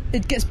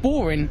it gets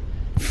boring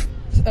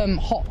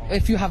hot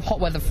if you have hot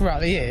weather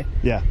throughout the year.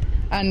 Yeah.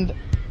 And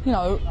you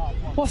know,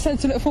 what's there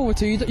to look forward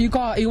to? You go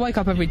out, you wake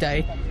up every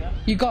day.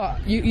 You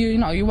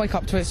wake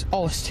up to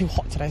it's too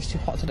hot today. It's too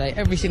hot today.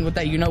 Every single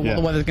day, you know what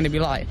the weather's going to be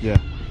like. Yeah.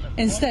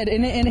 Instead,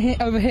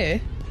 over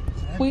here,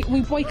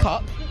 we wake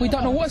up. We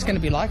don't know what it's going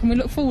to be like, and we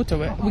look forward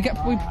to it. We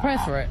prepare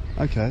for it.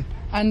 Okay.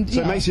 And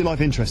so it makes your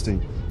life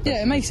interesting.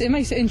 Yeah, it makes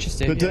it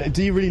interesting. But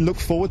do you really look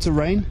forward to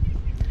rain?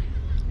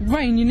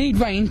 Rain, you need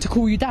rain to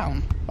cool you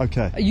down.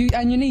 Okay.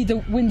 You need the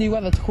windy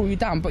weather to cool you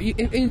down. But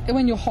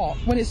when you're hot,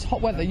 when it's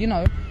hot weather, you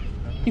know,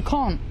 you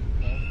can't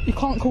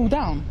cool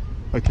down.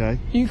 Okay.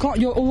 You can't.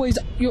 You're always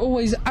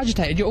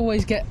agitated. You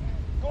always get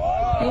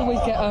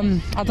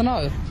I don't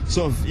know.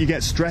 Sort of, you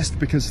get stressed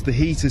because the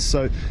heat is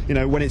so, you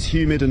know, when it's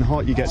humid and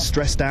hot, you get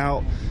stressed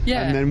out.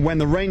 Yeah. And then when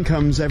the rain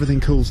comes,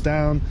 everything cools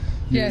down.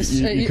 You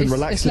can relax a bit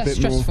more. It's less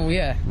stressful,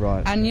 yeah.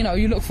 Right. And you know,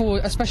 you look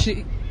forward,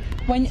 especially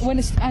when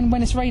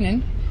it's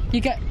raining,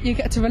 you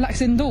get to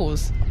relax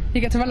indoors.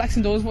 You get to relax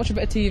indoors, watch a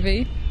bit of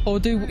TV, or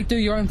do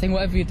your own thing,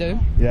 whatever you do.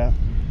 Yeah.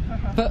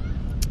 But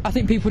I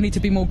think people need to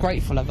be more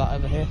grateful of that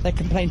over here. They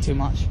complain too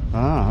much.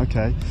 Ah,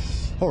 okay.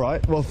 All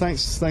right. Well,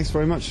 thanks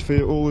very much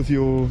for all of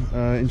your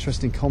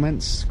interesting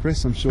comments,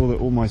 Chris. I'm sure that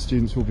all my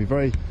students will be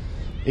very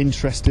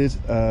interested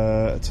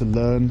to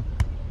learn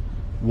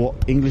what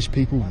English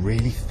people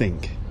really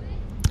think.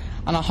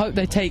 And I hope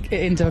they take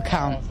it into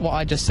account what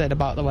I just said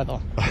about the weather.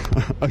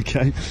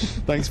 Okay.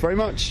 Thanks very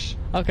much.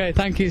 Okay.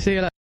 Thank you. See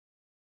you later.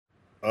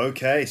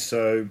 Okay.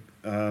 So,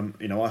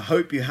 I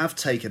hope you have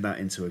taken that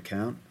into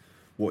account,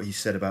 what he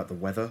said about the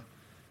weather.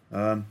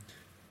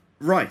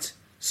 Right.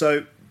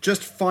 So,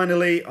 just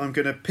finally, I'm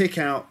going to pick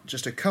out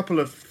just a couple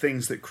of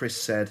things that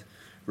Chris said,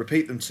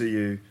 repeat them to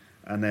you,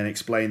 and then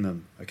explain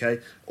them. Okay.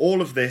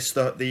 All of this,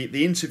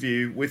 the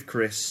interview with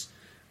Chris,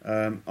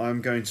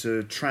 I'm going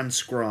to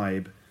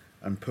transcribe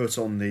and put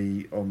on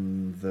the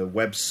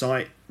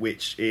website,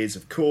 which is,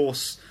 of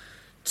course,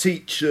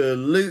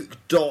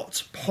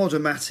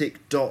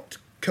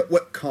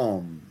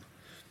 teacherluke.podomatic.com.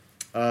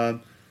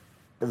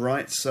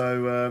 Right,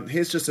 so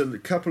here's just a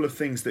couple of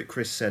things that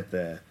Chris said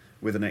there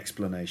with an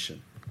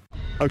explanation.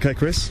 Okay,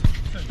 Chris.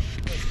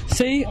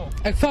 See,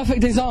 a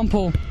perfect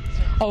example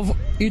of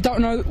you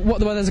don't know what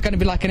the weather's going to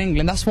be like in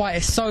England. That's why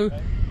it's so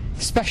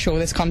special,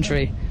 this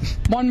country.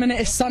 1 minute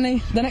it's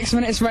sunny, the next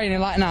minute it's raining,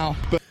 like now.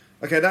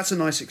 Okay, that's a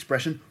nice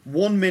expression.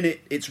 1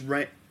 minute it's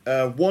 1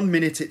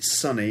 minute it's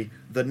sunny,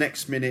 the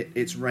next minute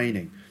it's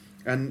raining.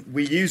 And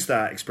we use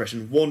that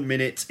expression, 1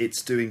 minute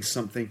it's doing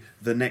something,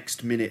 the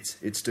next minute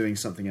it's doing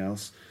something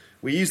else.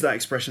 We use that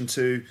expression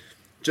to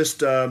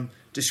just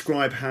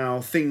describe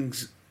how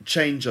things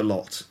change a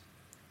lot,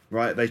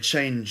 right? They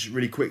change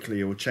really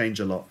quickly or change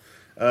a lot.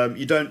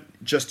 You don't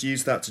just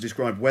use that to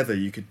describe weather,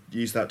 you could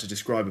use that to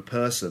describe a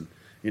person.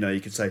 You know,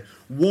 you could say,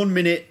 1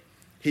 minute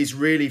he's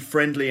really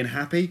friendly and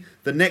happy,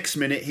 the next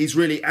minute he's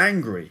really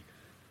angry,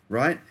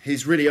 right?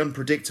 He's really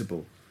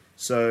unpredictable.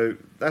 So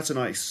that's a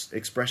nice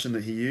expression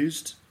that he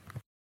used.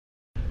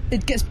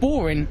 It gets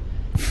boring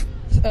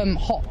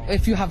hot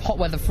if you have hot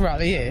weather throughout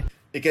the year.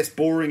 It gets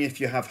boring if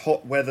you have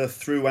hot weather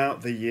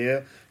throughout the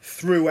year.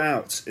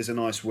 Throughout is a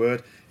nice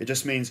word. It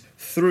just means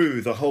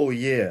through the whole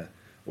year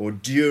or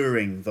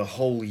during the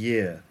whole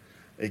year.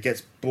 It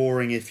gets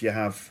boring if you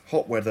have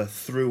hot weather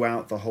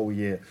throughout the whole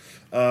year.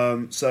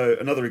 So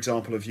another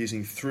example of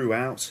using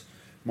throughout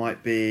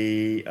might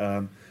be...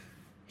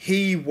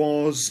 he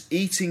was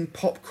eating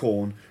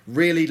popcorn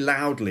really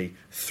loudly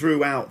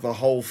throughout the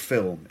whole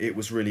film. It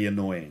was really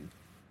annoying.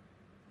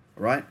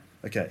 All right?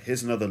 Okay,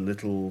 here's another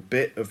little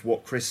bit of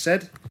what Chris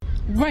said.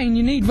 Rain,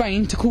 you need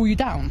rain to cool you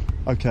down.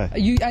 Okay.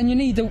 You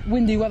need the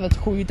windy weather to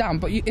cool you down.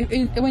 But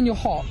when you're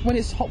hot, when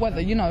it's hot weather,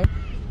 you know,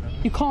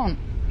 you can't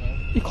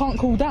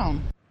cool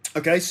down.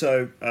 Okay,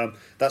 so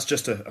that's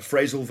just a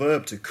phrasal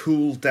verb, to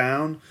cool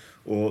down,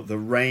 or the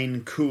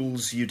rain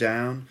cools you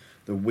down,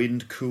 the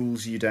wind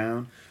cools you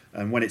down.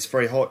 And when it's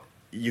very hot,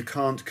 you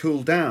can't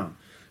cool down.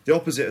 The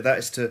opposite of that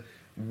is to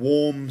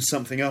warm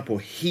something up or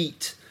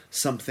heat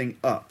something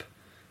up.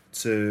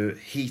 To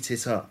heat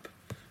it up,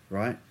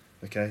 right?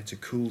 Okay, to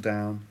cool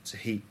down, to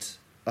heat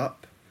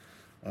up.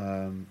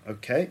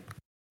 Okay.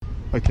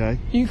 Okay.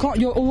 You can't.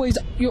 You're always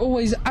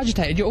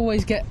agitated. You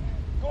always get.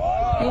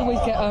 I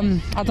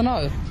don't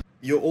know.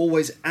 You're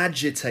always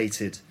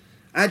agitated.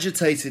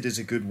 Agitated is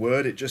a good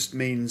word. It just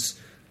means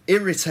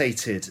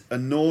irritated,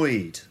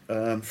 annoyed,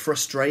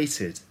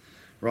 frustrated.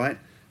 Right?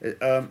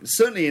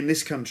 Certainly in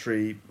this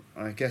country,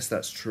 I guess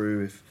that's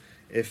true.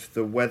 If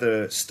the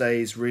weather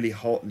stays really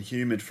hot and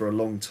humid for a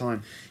long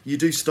time, you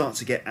do start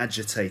to get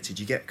agitated.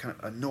 You get kind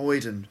of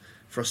annoyed and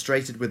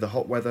frustrated with the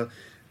hot weather.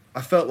 I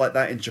felt like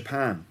that in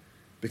Japan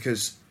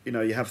because, you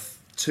know, you have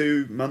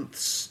 2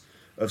 months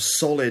of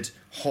solid,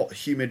 hot,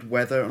 humid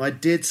weather, and I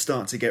did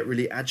start to get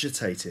really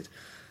agitated.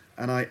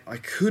 And I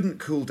couldn't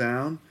cool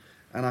down,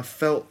 and I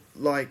felt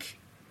like,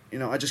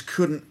 I just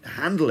couldn't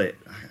handle it.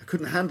 I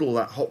couldn't handle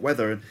that hot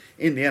weather, and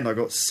in the end I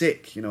got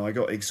sick. I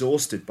got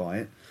exhausted by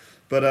it.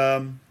 But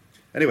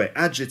anyway,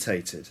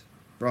 agitated,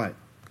 right.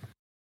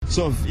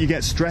 Sort of, you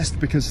get stressed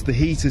because the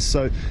heat is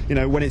so,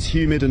 when it's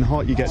humid and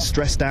hot, you get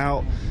stressed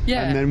out.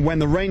 Yeah. And then when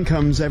the rain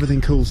comes,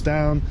 everything cools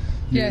down.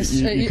 You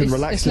can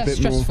relax a bit more. It's less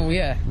stressful,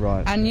 yeah.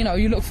 Right. And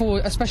you look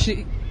forward,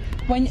 especially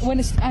when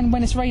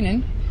it's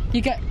raining,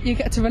 you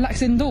get to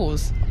relax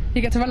indoors.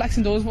 You get to relax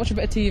indoors, watch a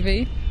bit of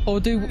TV, or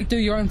do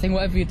your own thing,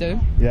 whatever you do.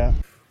 Yeah.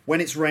 When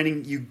it's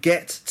raining, you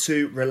get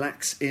to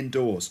relax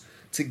indoors.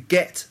 To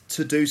get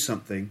to do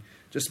something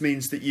just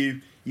means that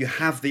you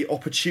have the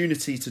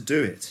opportunity to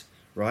do it,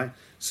 right?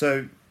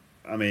 So,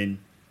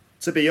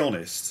 to be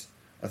honest,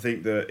 I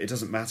think that it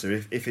doesn't matter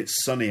if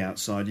it's sunny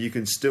outside, you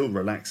can still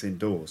relax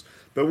indoors.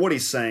 But what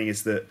he's saying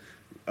is that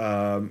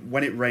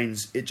when it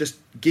rains, it just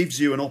gives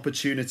you an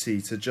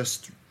opportunity to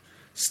just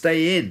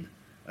stay in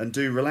and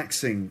do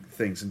relaxing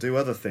things and do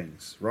other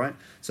things, right?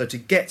 So to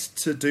get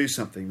to do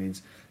something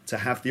means to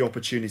have the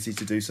opportunity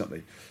to do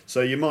something.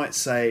 So you might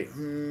say,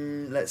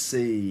 let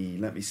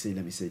me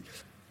see.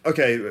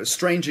 Okay, a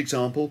strange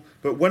example,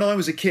 but when I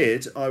was a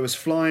kid, I was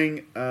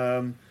flying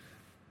to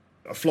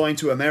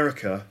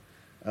America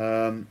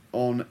on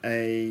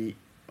an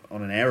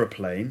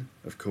aeroplane,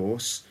 of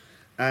course,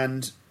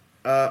 and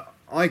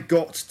I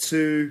got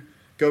to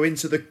go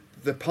into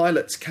the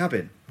pilot's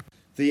cabin.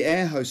 The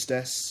air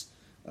hostess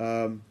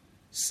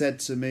said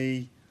to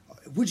me,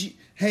 would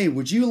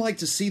you like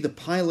to see the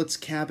pilot's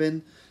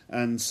cabin?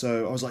 And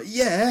so I was like,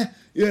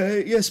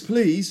 yes,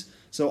 please.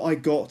 So I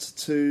got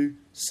to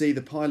see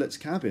the pilot's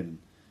cabin.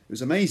 It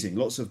was amazing.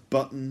 Lots of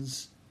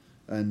buttons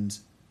and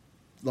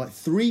like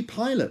 3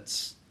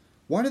 pilots.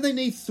 Why do they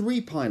need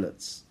 3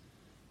 pilots?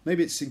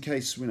 Maybe it's in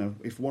case,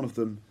 if one of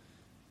them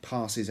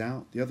passes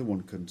out, the other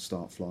one can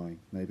start flying,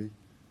 maybe.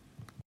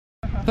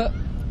 But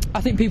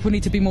I think people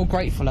need to be more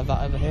grateful of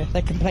that over here.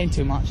 They complain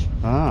too much.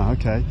 Ah,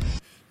 okay.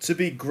 To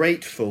be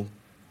grateful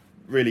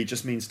really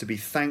just means to be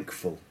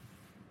thankful,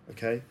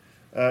 okay?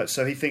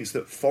 So he thinks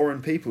that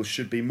foreign people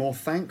should be more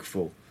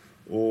thankful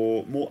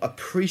or more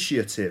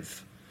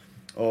appreciative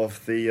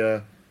of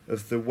the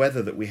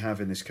weather that we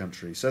have in this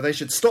country. So they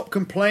should stop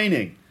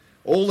complaining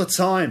all the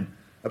time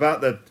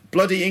about the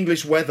bloody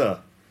English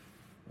weather,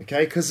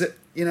 okay? Because,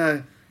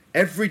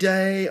 every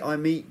day I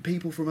meet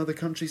people from other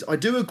countries. I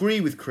do agree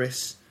with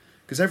Chris,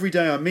 because every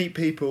day I meet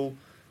people,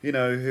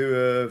 who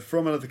are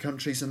from other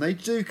countries, and they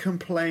do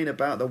complain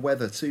about the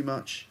weather too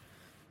much.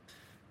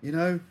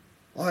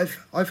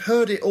 I've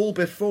heard it all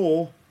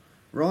before,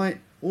 right?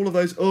 All of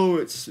those,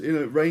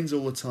 it rains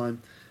all the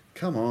time.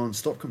 Come on,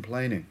 stop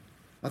complaining.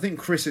 I think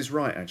Chris is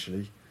right,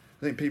 actually.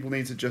 I think people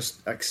need to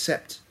just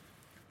accept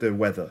the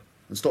weather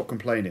and stop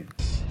complaining.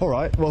 All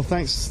right. Well,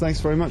 thanks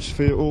very much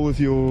for all of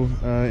your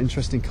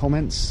interesting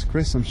comments,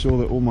 Chris. I'm sure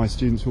that all my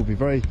students will be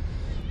very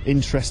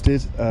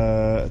interested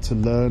to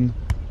learn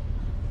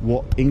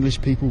what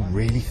English people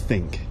really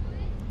think.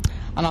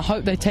 And I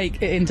hope they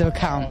take it into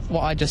account,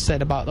 what I just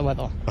said about the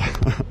weather.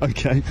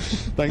 Okay.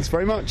 Thanks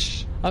very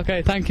much.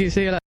 Okay, thank you.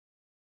 See you later.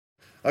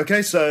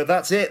 Okay, so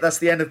that's it. That's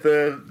the end of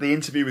the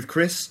interview with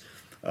Chris.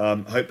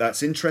 Hope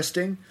that's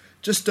interesting.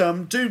 Just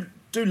do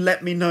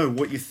let me know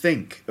what you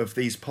think of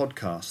these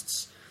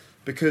podcasts,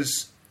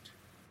 because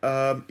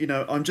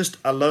I'm just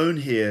alone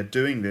here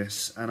doing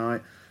this,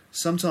 and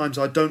sometimes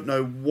I don't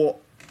know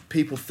what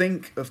people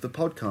think of the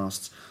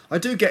podcasts. I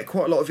do get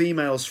quite a lot of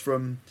emails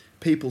from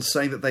people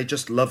saying that they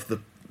just love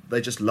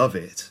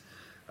it,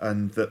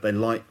 and that they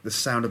like the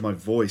sound of my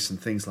voice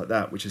and things like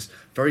that, which is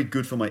very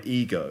good for my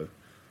ego,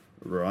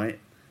 right?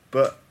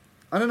 But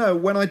I don't know,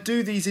 when I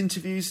do these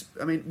interviews,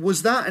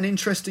 was that an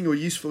interesting or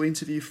useful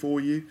interview for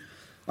you?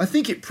 I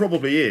think it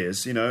probably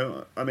is,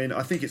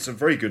 I think it's a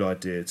very good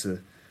idea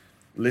to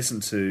listen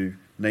to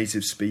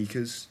native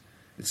speakers.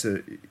 It's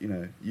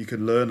you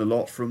can learn a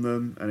lot from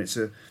them, and it's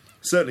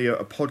certainly a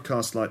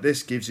podcast like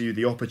this gives you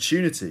the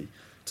opportunity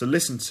to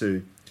listen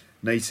to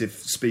native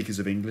speakers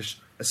of English,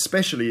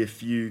 especially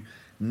if you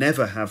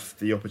never have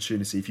the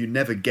opportunity, if you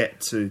never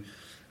get to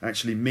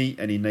actually meet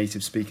any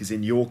native speakers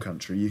in your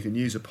country. You can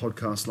use a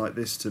podcast like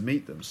this to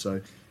meet them.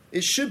 So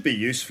it should be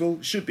useful,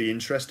 should be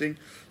interesting.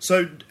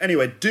 So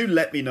anyway, do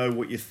let me know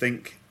what you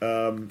think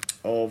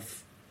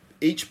of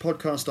each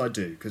podcast I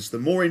do, because the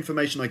more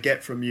information I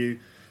get from you,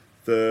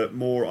 the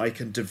more I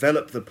can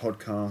develop the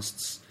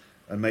podcasts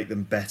and make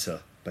them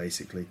better,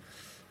 basically.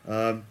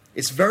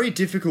 It's very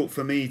difficult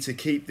for me to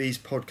keep these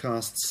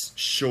podcasts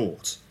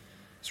short.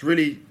 It's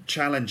really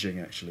challenging,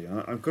 actually.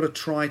 I've got to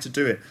try to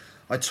do it.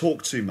 I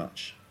talk too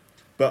much.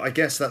 But I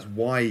guess that's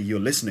why you're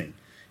listening,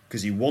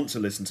 because you want to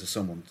listen to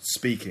someone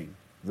speaking,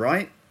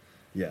 right?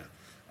 Yeah.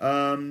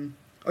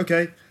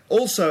 Okay.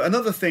 Also,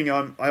 another thing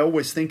I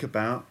always think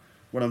about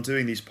when I'm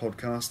doing these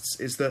podcasts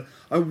is that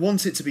I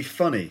want it to be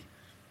funny.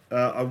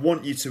 I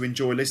want you to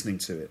enjoy listening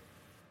to it.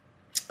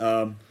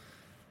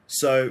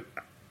 So,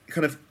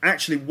 kind of,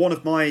 actually, one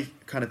of my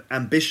kind of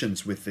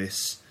ambitions with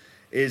this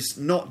is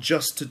not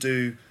just to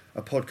do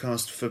a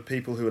podcast for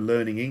people who are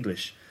learning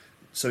English.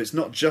 So it's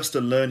not just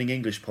a learning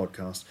English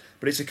podcast,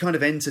 but it's a kind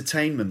of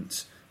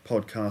entertainment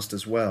podcast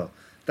as well.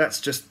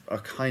 That's just a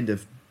kind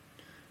of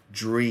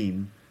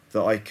dream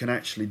that I can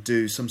actually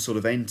do some sort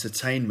of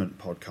entertainment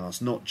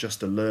podcast, not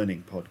just a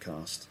learning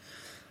podcast.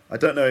 I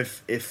don't know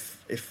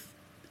if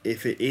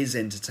it is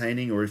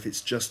entertaining or if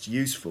it's just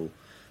useful.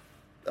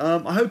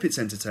 I hope it's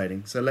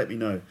entertaining, so let me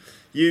know.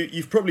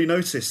 You've probably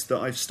noticed that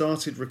I've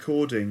started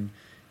recording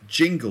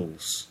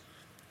jingles.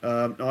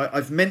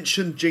 I've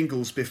mentioned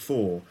jingles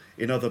before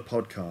in other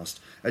podcasts.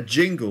 A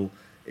jingle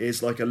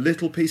is like a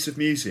little piece of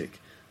music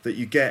that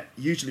you get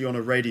usually on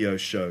a radio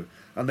show,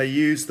 and they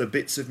use the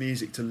bits of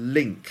music to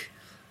link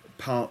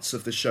parts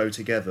of the show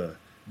together.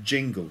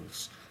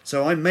 Jingles.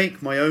 So I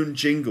make my own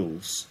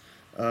jingles,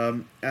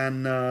 and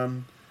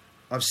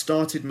I've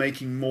started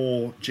making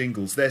more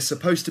jingles. They're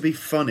supposed to be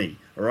funny,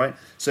 all right?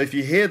 So if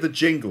you hear the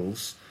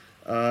jingles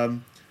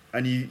and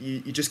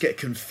you just get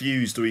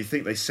confused or you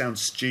think they sound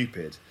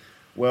stupid,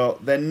 well,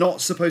 they're not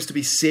supposed to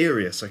be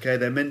serious, okay?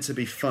 They're meant to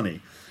be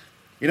funny.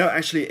 You know,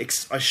 actually,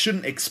 I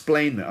shouldn't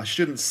explain that. I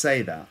shouldn't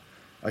say that.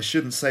 I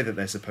shouldn't say that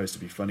they're supposed to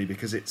be funny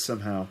because it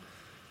somehow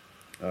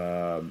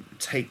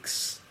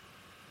takes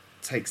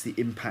the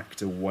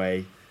impact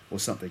away or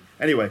something.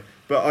 Anyway,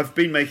 but I've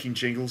been making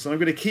jingles and I'm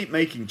going to keep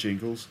making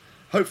jingles.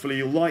 Hopefully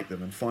you'll like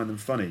them and find them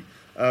funny.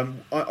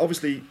 I'm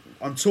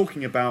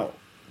talking about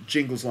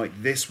jingles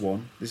like this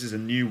one. This is a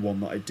new one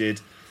that I did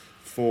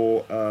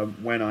for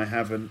when I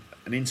have an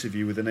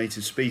interview with a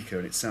native speaker,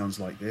 and it sounds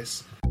like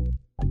this.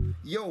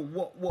 Yo,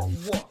 what?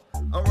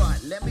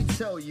 Alright, let me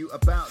tell you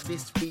about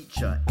this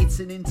feature. It's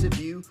an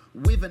interview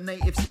with a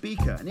native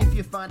speaker, and if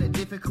you find it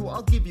difficult,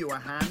 I'll give you a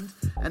hand,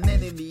 and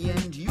then in the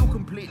end, you'll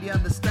completely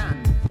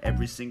understand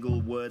every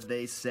single word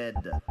they said.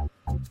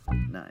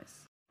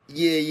 Nice.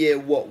 Yeah,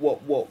 what?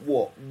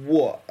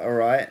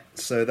 Alright,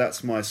 so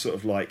that's my sort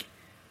of like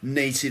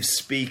native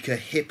speaker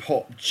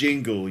hip-hop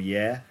jingle,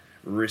 yeah?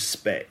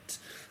 Respect.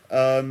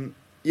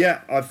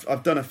 Yeah,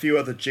 I've done a few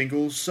other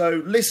jingles,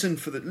 so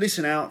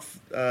listen out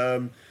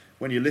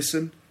when you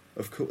listen.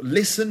 Of course,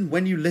 listen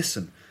when you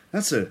listen.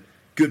 That's a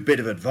good bit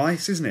of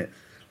advice, isn't it?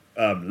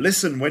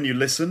 Listen when you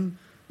listen.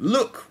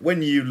 Look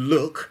when you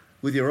look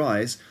with your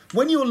eyes.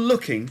 When you're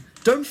looking,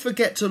 don't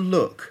forget to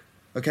look,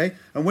 okay?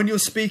 And when you're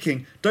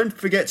speaking, don't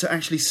forget to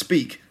actually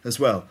speak as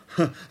well,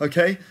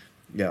 okay?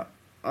 Yeah,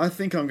 I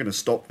think I'm going to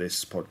stop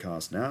this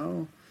podcast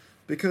now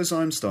because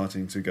I'm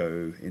starting to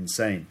go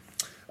insane.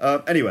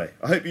 Anyway,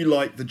 I hope you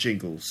like the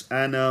jingles.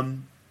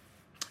 And,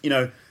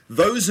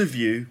 those of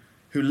you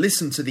who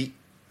listen to the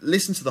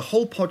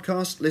whole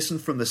podcast, listen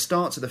from the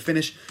start to the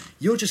finish,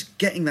 you're just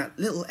getting that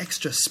little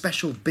extra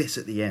special bit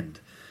at the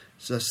end.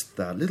 Just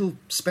that little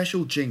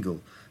special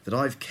jingle that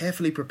I've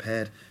carefully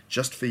prepared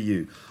just for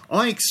you.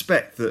 I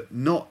expect that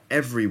not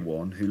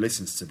everyone who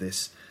listens to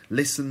this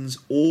listens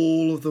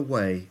all of the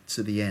way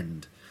to the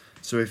end.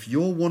 So if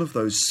you're one of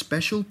those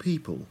special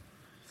people,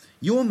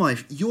 you're my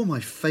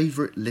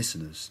favourite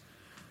listeners.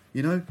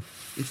 You know,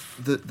 if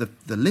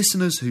the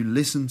listeners who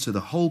listen to the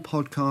whole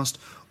podcast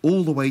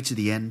all the way to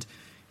the end,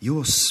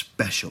 you're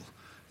special.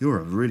 You're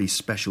a really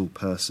special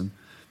person.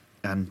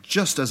 And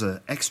just as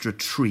an extra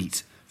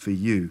treat for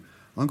you,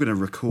 I'm going to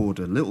record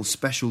a little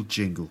special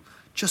jingle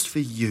just for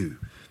you.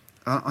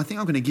 I think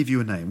I'm going to give you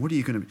a name. What are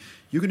you going to be?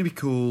 You're going to be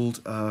called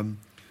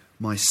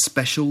my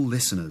special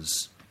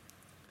listeners,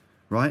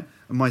 right?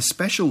 And my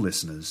special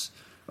listeners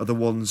are the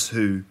ones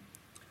who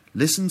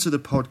listen to the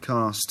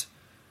podcast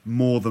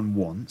more than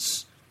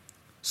once.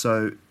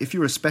 So if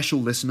you're a special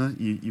listener,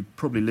 you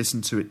probably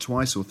listen to it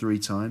twice or three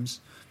times.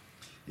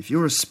 If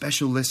you're a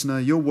special listener,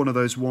 you're one of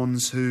those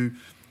ones who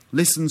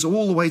listens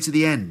all the way to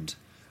the end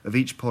of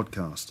each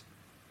podcast.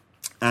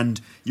 And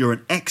you're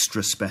an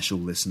extra special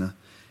listener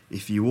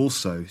if you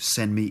also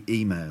send me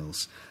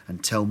emails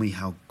and tell me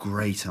how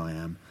great I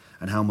am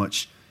and how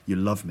much you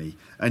love me.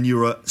 And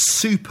you're a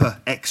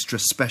super extra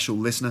special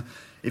listener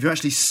if you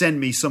actually send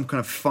me some kind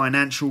of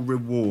financial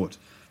reward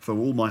for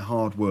all my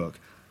hard work.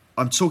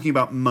 I'm talking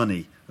about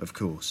money, of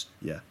course,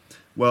 yeah.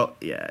 Well,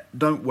 yeah,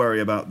 don't worry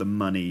about the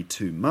money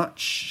too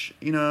much.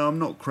 You know, I'm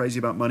not crazy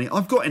about money.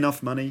 I've got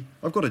enough money.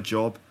 I've got a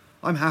job.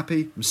 I'm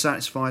happy. I'm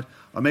satisfied.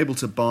 I'm able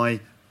to buy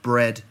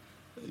bread,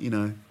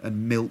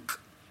 and milk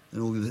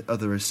and all the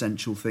other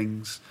essential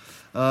things.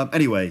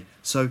 Anyway,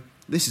 so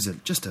this is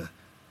just an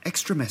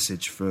extra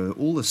message for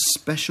all the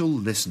special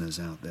listeners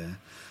out there.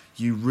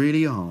 You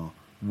really are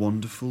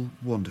wonderful,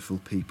 wonderful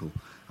people.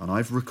 And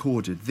I've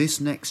recorded this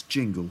next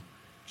jingle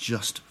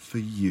just for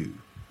you.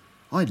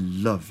 I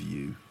love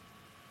you.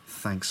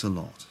 Thanks a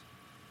lot.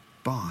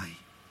 Bye.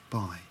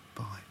 Bye.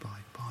 Bye.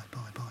 Bye. Bye.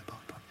 Bye. Bye. Bye.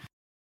 Bye.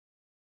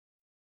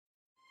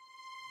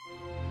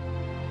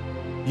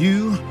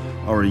 You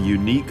are a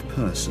unique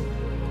person.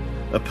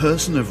 A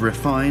person of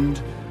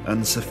refined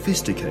and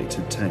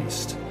sophisticated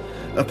taste.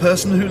 A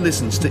person who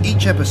listens to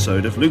each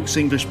episode of Luke's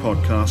English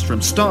podcast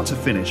from start to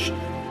finish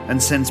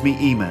and sends me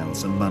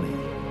emails and money.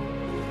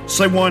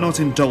 So why not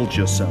indulge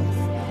yourself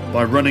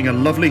by running a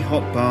lovely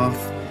hot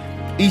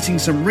bath, eating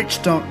some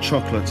rich dark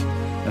chocolate,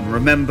 and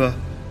remember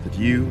that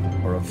you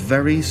are a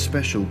very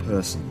special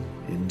person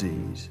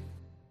indeed.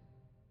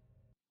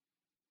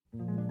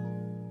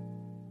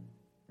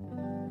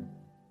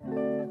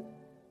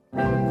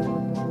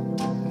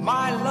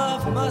 My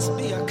love must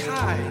be a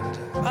kind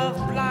of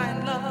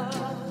blind love.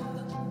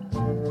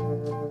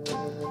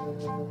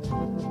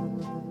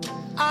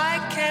 I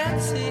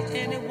can't see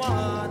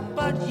anyone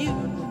but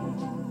you.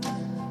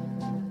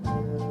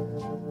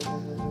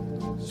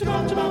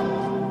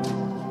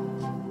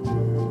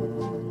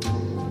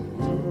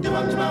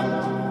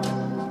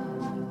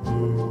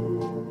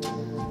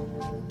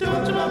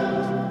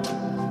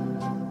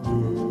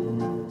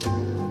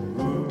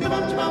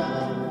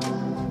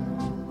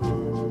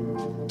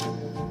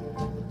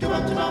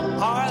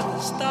 Are the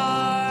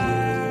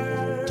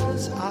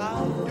stars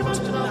out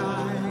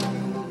tonight?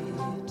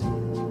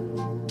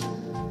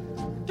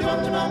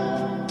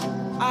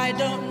 I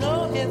don't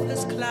know if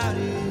it's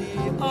cloudy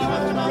or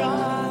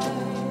bright.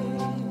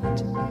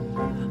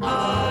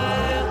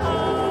 I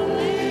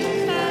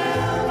only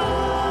have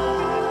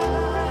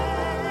eyes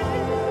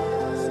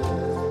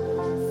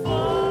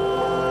for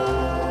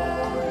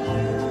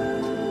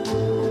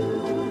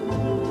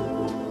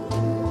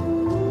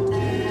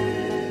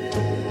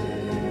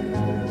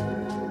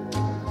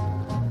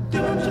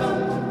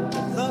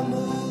the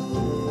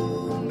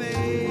moon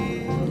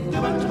may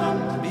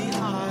be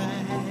high,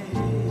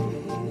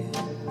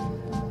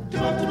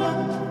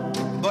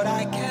 but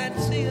I can't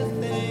see a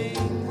thing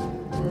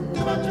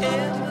in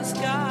the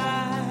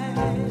sky.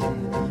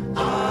 I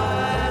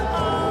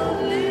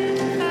only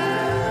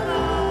have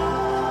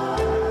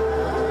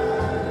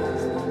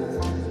eyes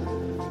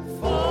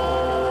for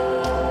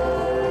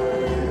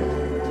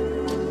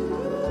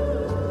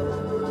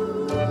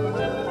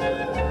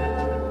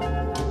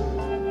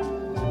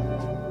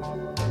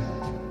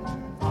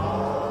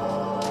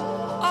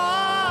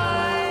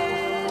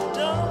I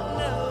don't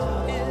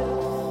know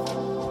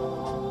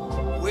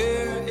if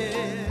we're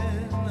in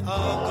a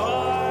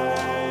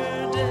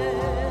garden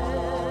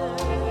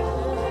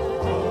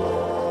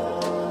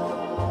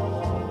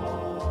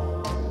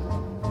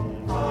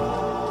or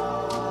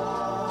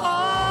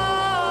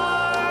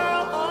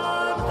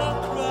on the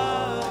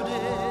crowded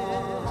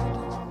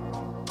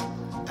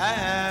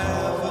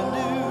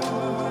avenue.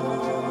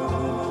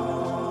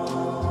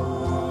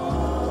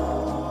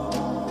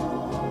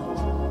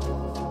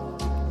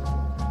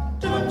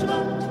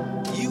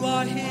 You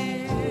are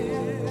here,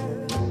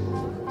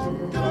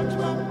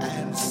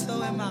 and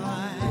so am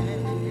I.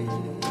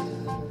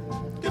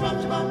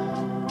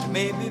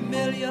 Maybe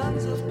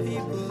millions of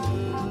people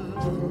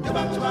go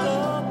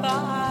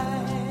by,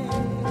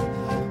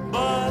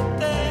 but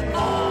they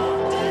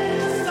all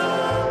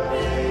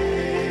disappear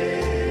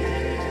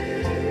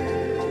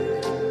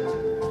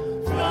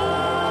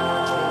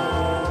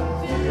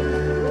from view.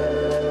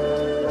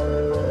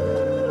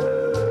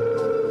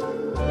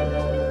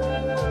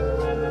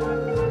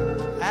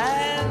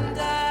 And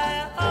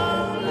I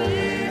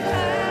only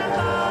have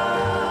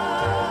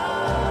eyes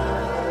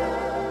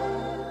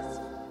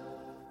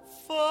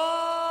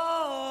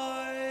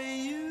for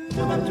you.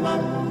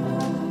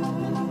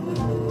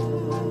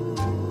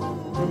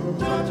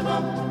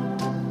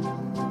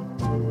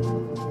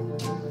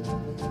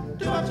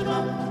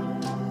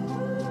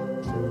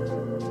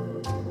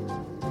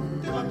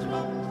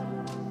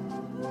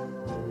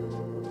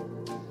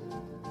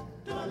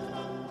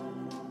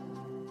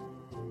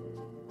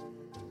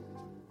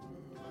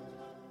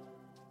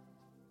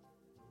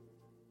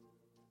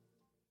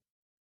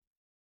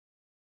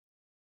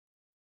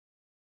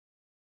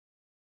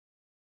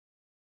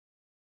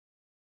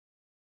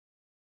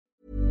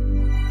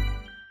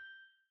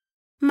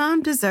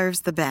 Mom deserves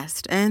the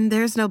best, and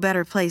there's no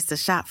better place to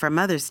shop for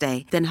Mother's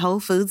Day than Whole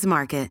Foods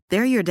Market.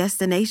 They're your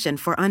destination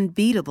for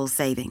unbeatable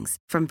savings,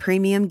 from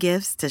premium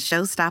gifts to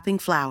show-stopping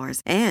flowers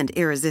and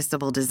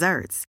irresistible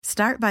desserts.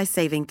 Start by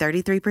saving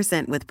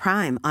 33% with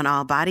Prime on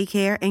all body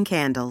care and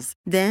candles.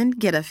 Then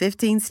get a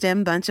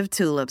 15-stem bunch of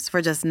tulips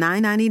for just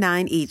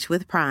 $9.99 each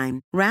with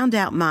Prime. Round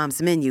out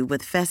Mom's menu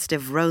with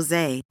festive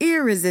rosé,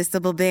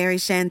 irresistible berry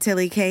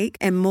chantilly cake,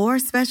 and more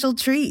special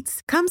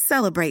treats. Come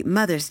celebrate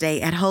Mother's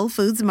Day at Whole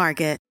Foods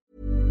Market.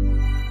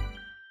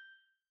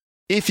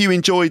 If you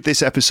enjoyed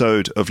this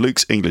episode of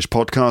Luke's English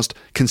Podcast,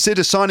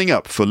 consider signing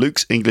up for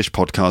Luke's English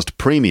Podcast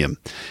Premium.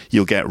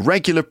 You'll get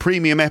regular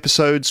premium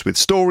episodes with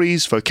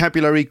stories,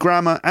 vocabulary,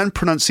 grammar and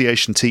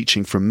pronunciation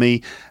teaching from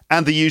me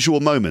and the usual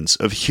moments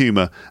of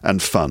humour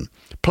and fun.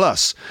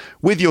 Plus,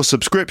 with your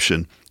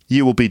subscription,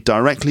 you will be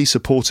directly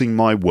supporting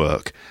my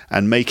work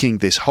and making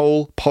this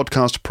whole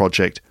podcast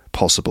project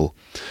possible.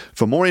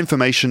 For more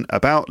information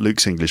about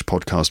Luke's English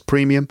Podcast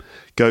Premium,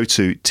 go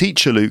to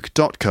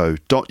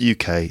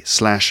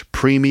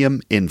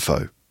teacherluke.co.uk/premium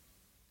info.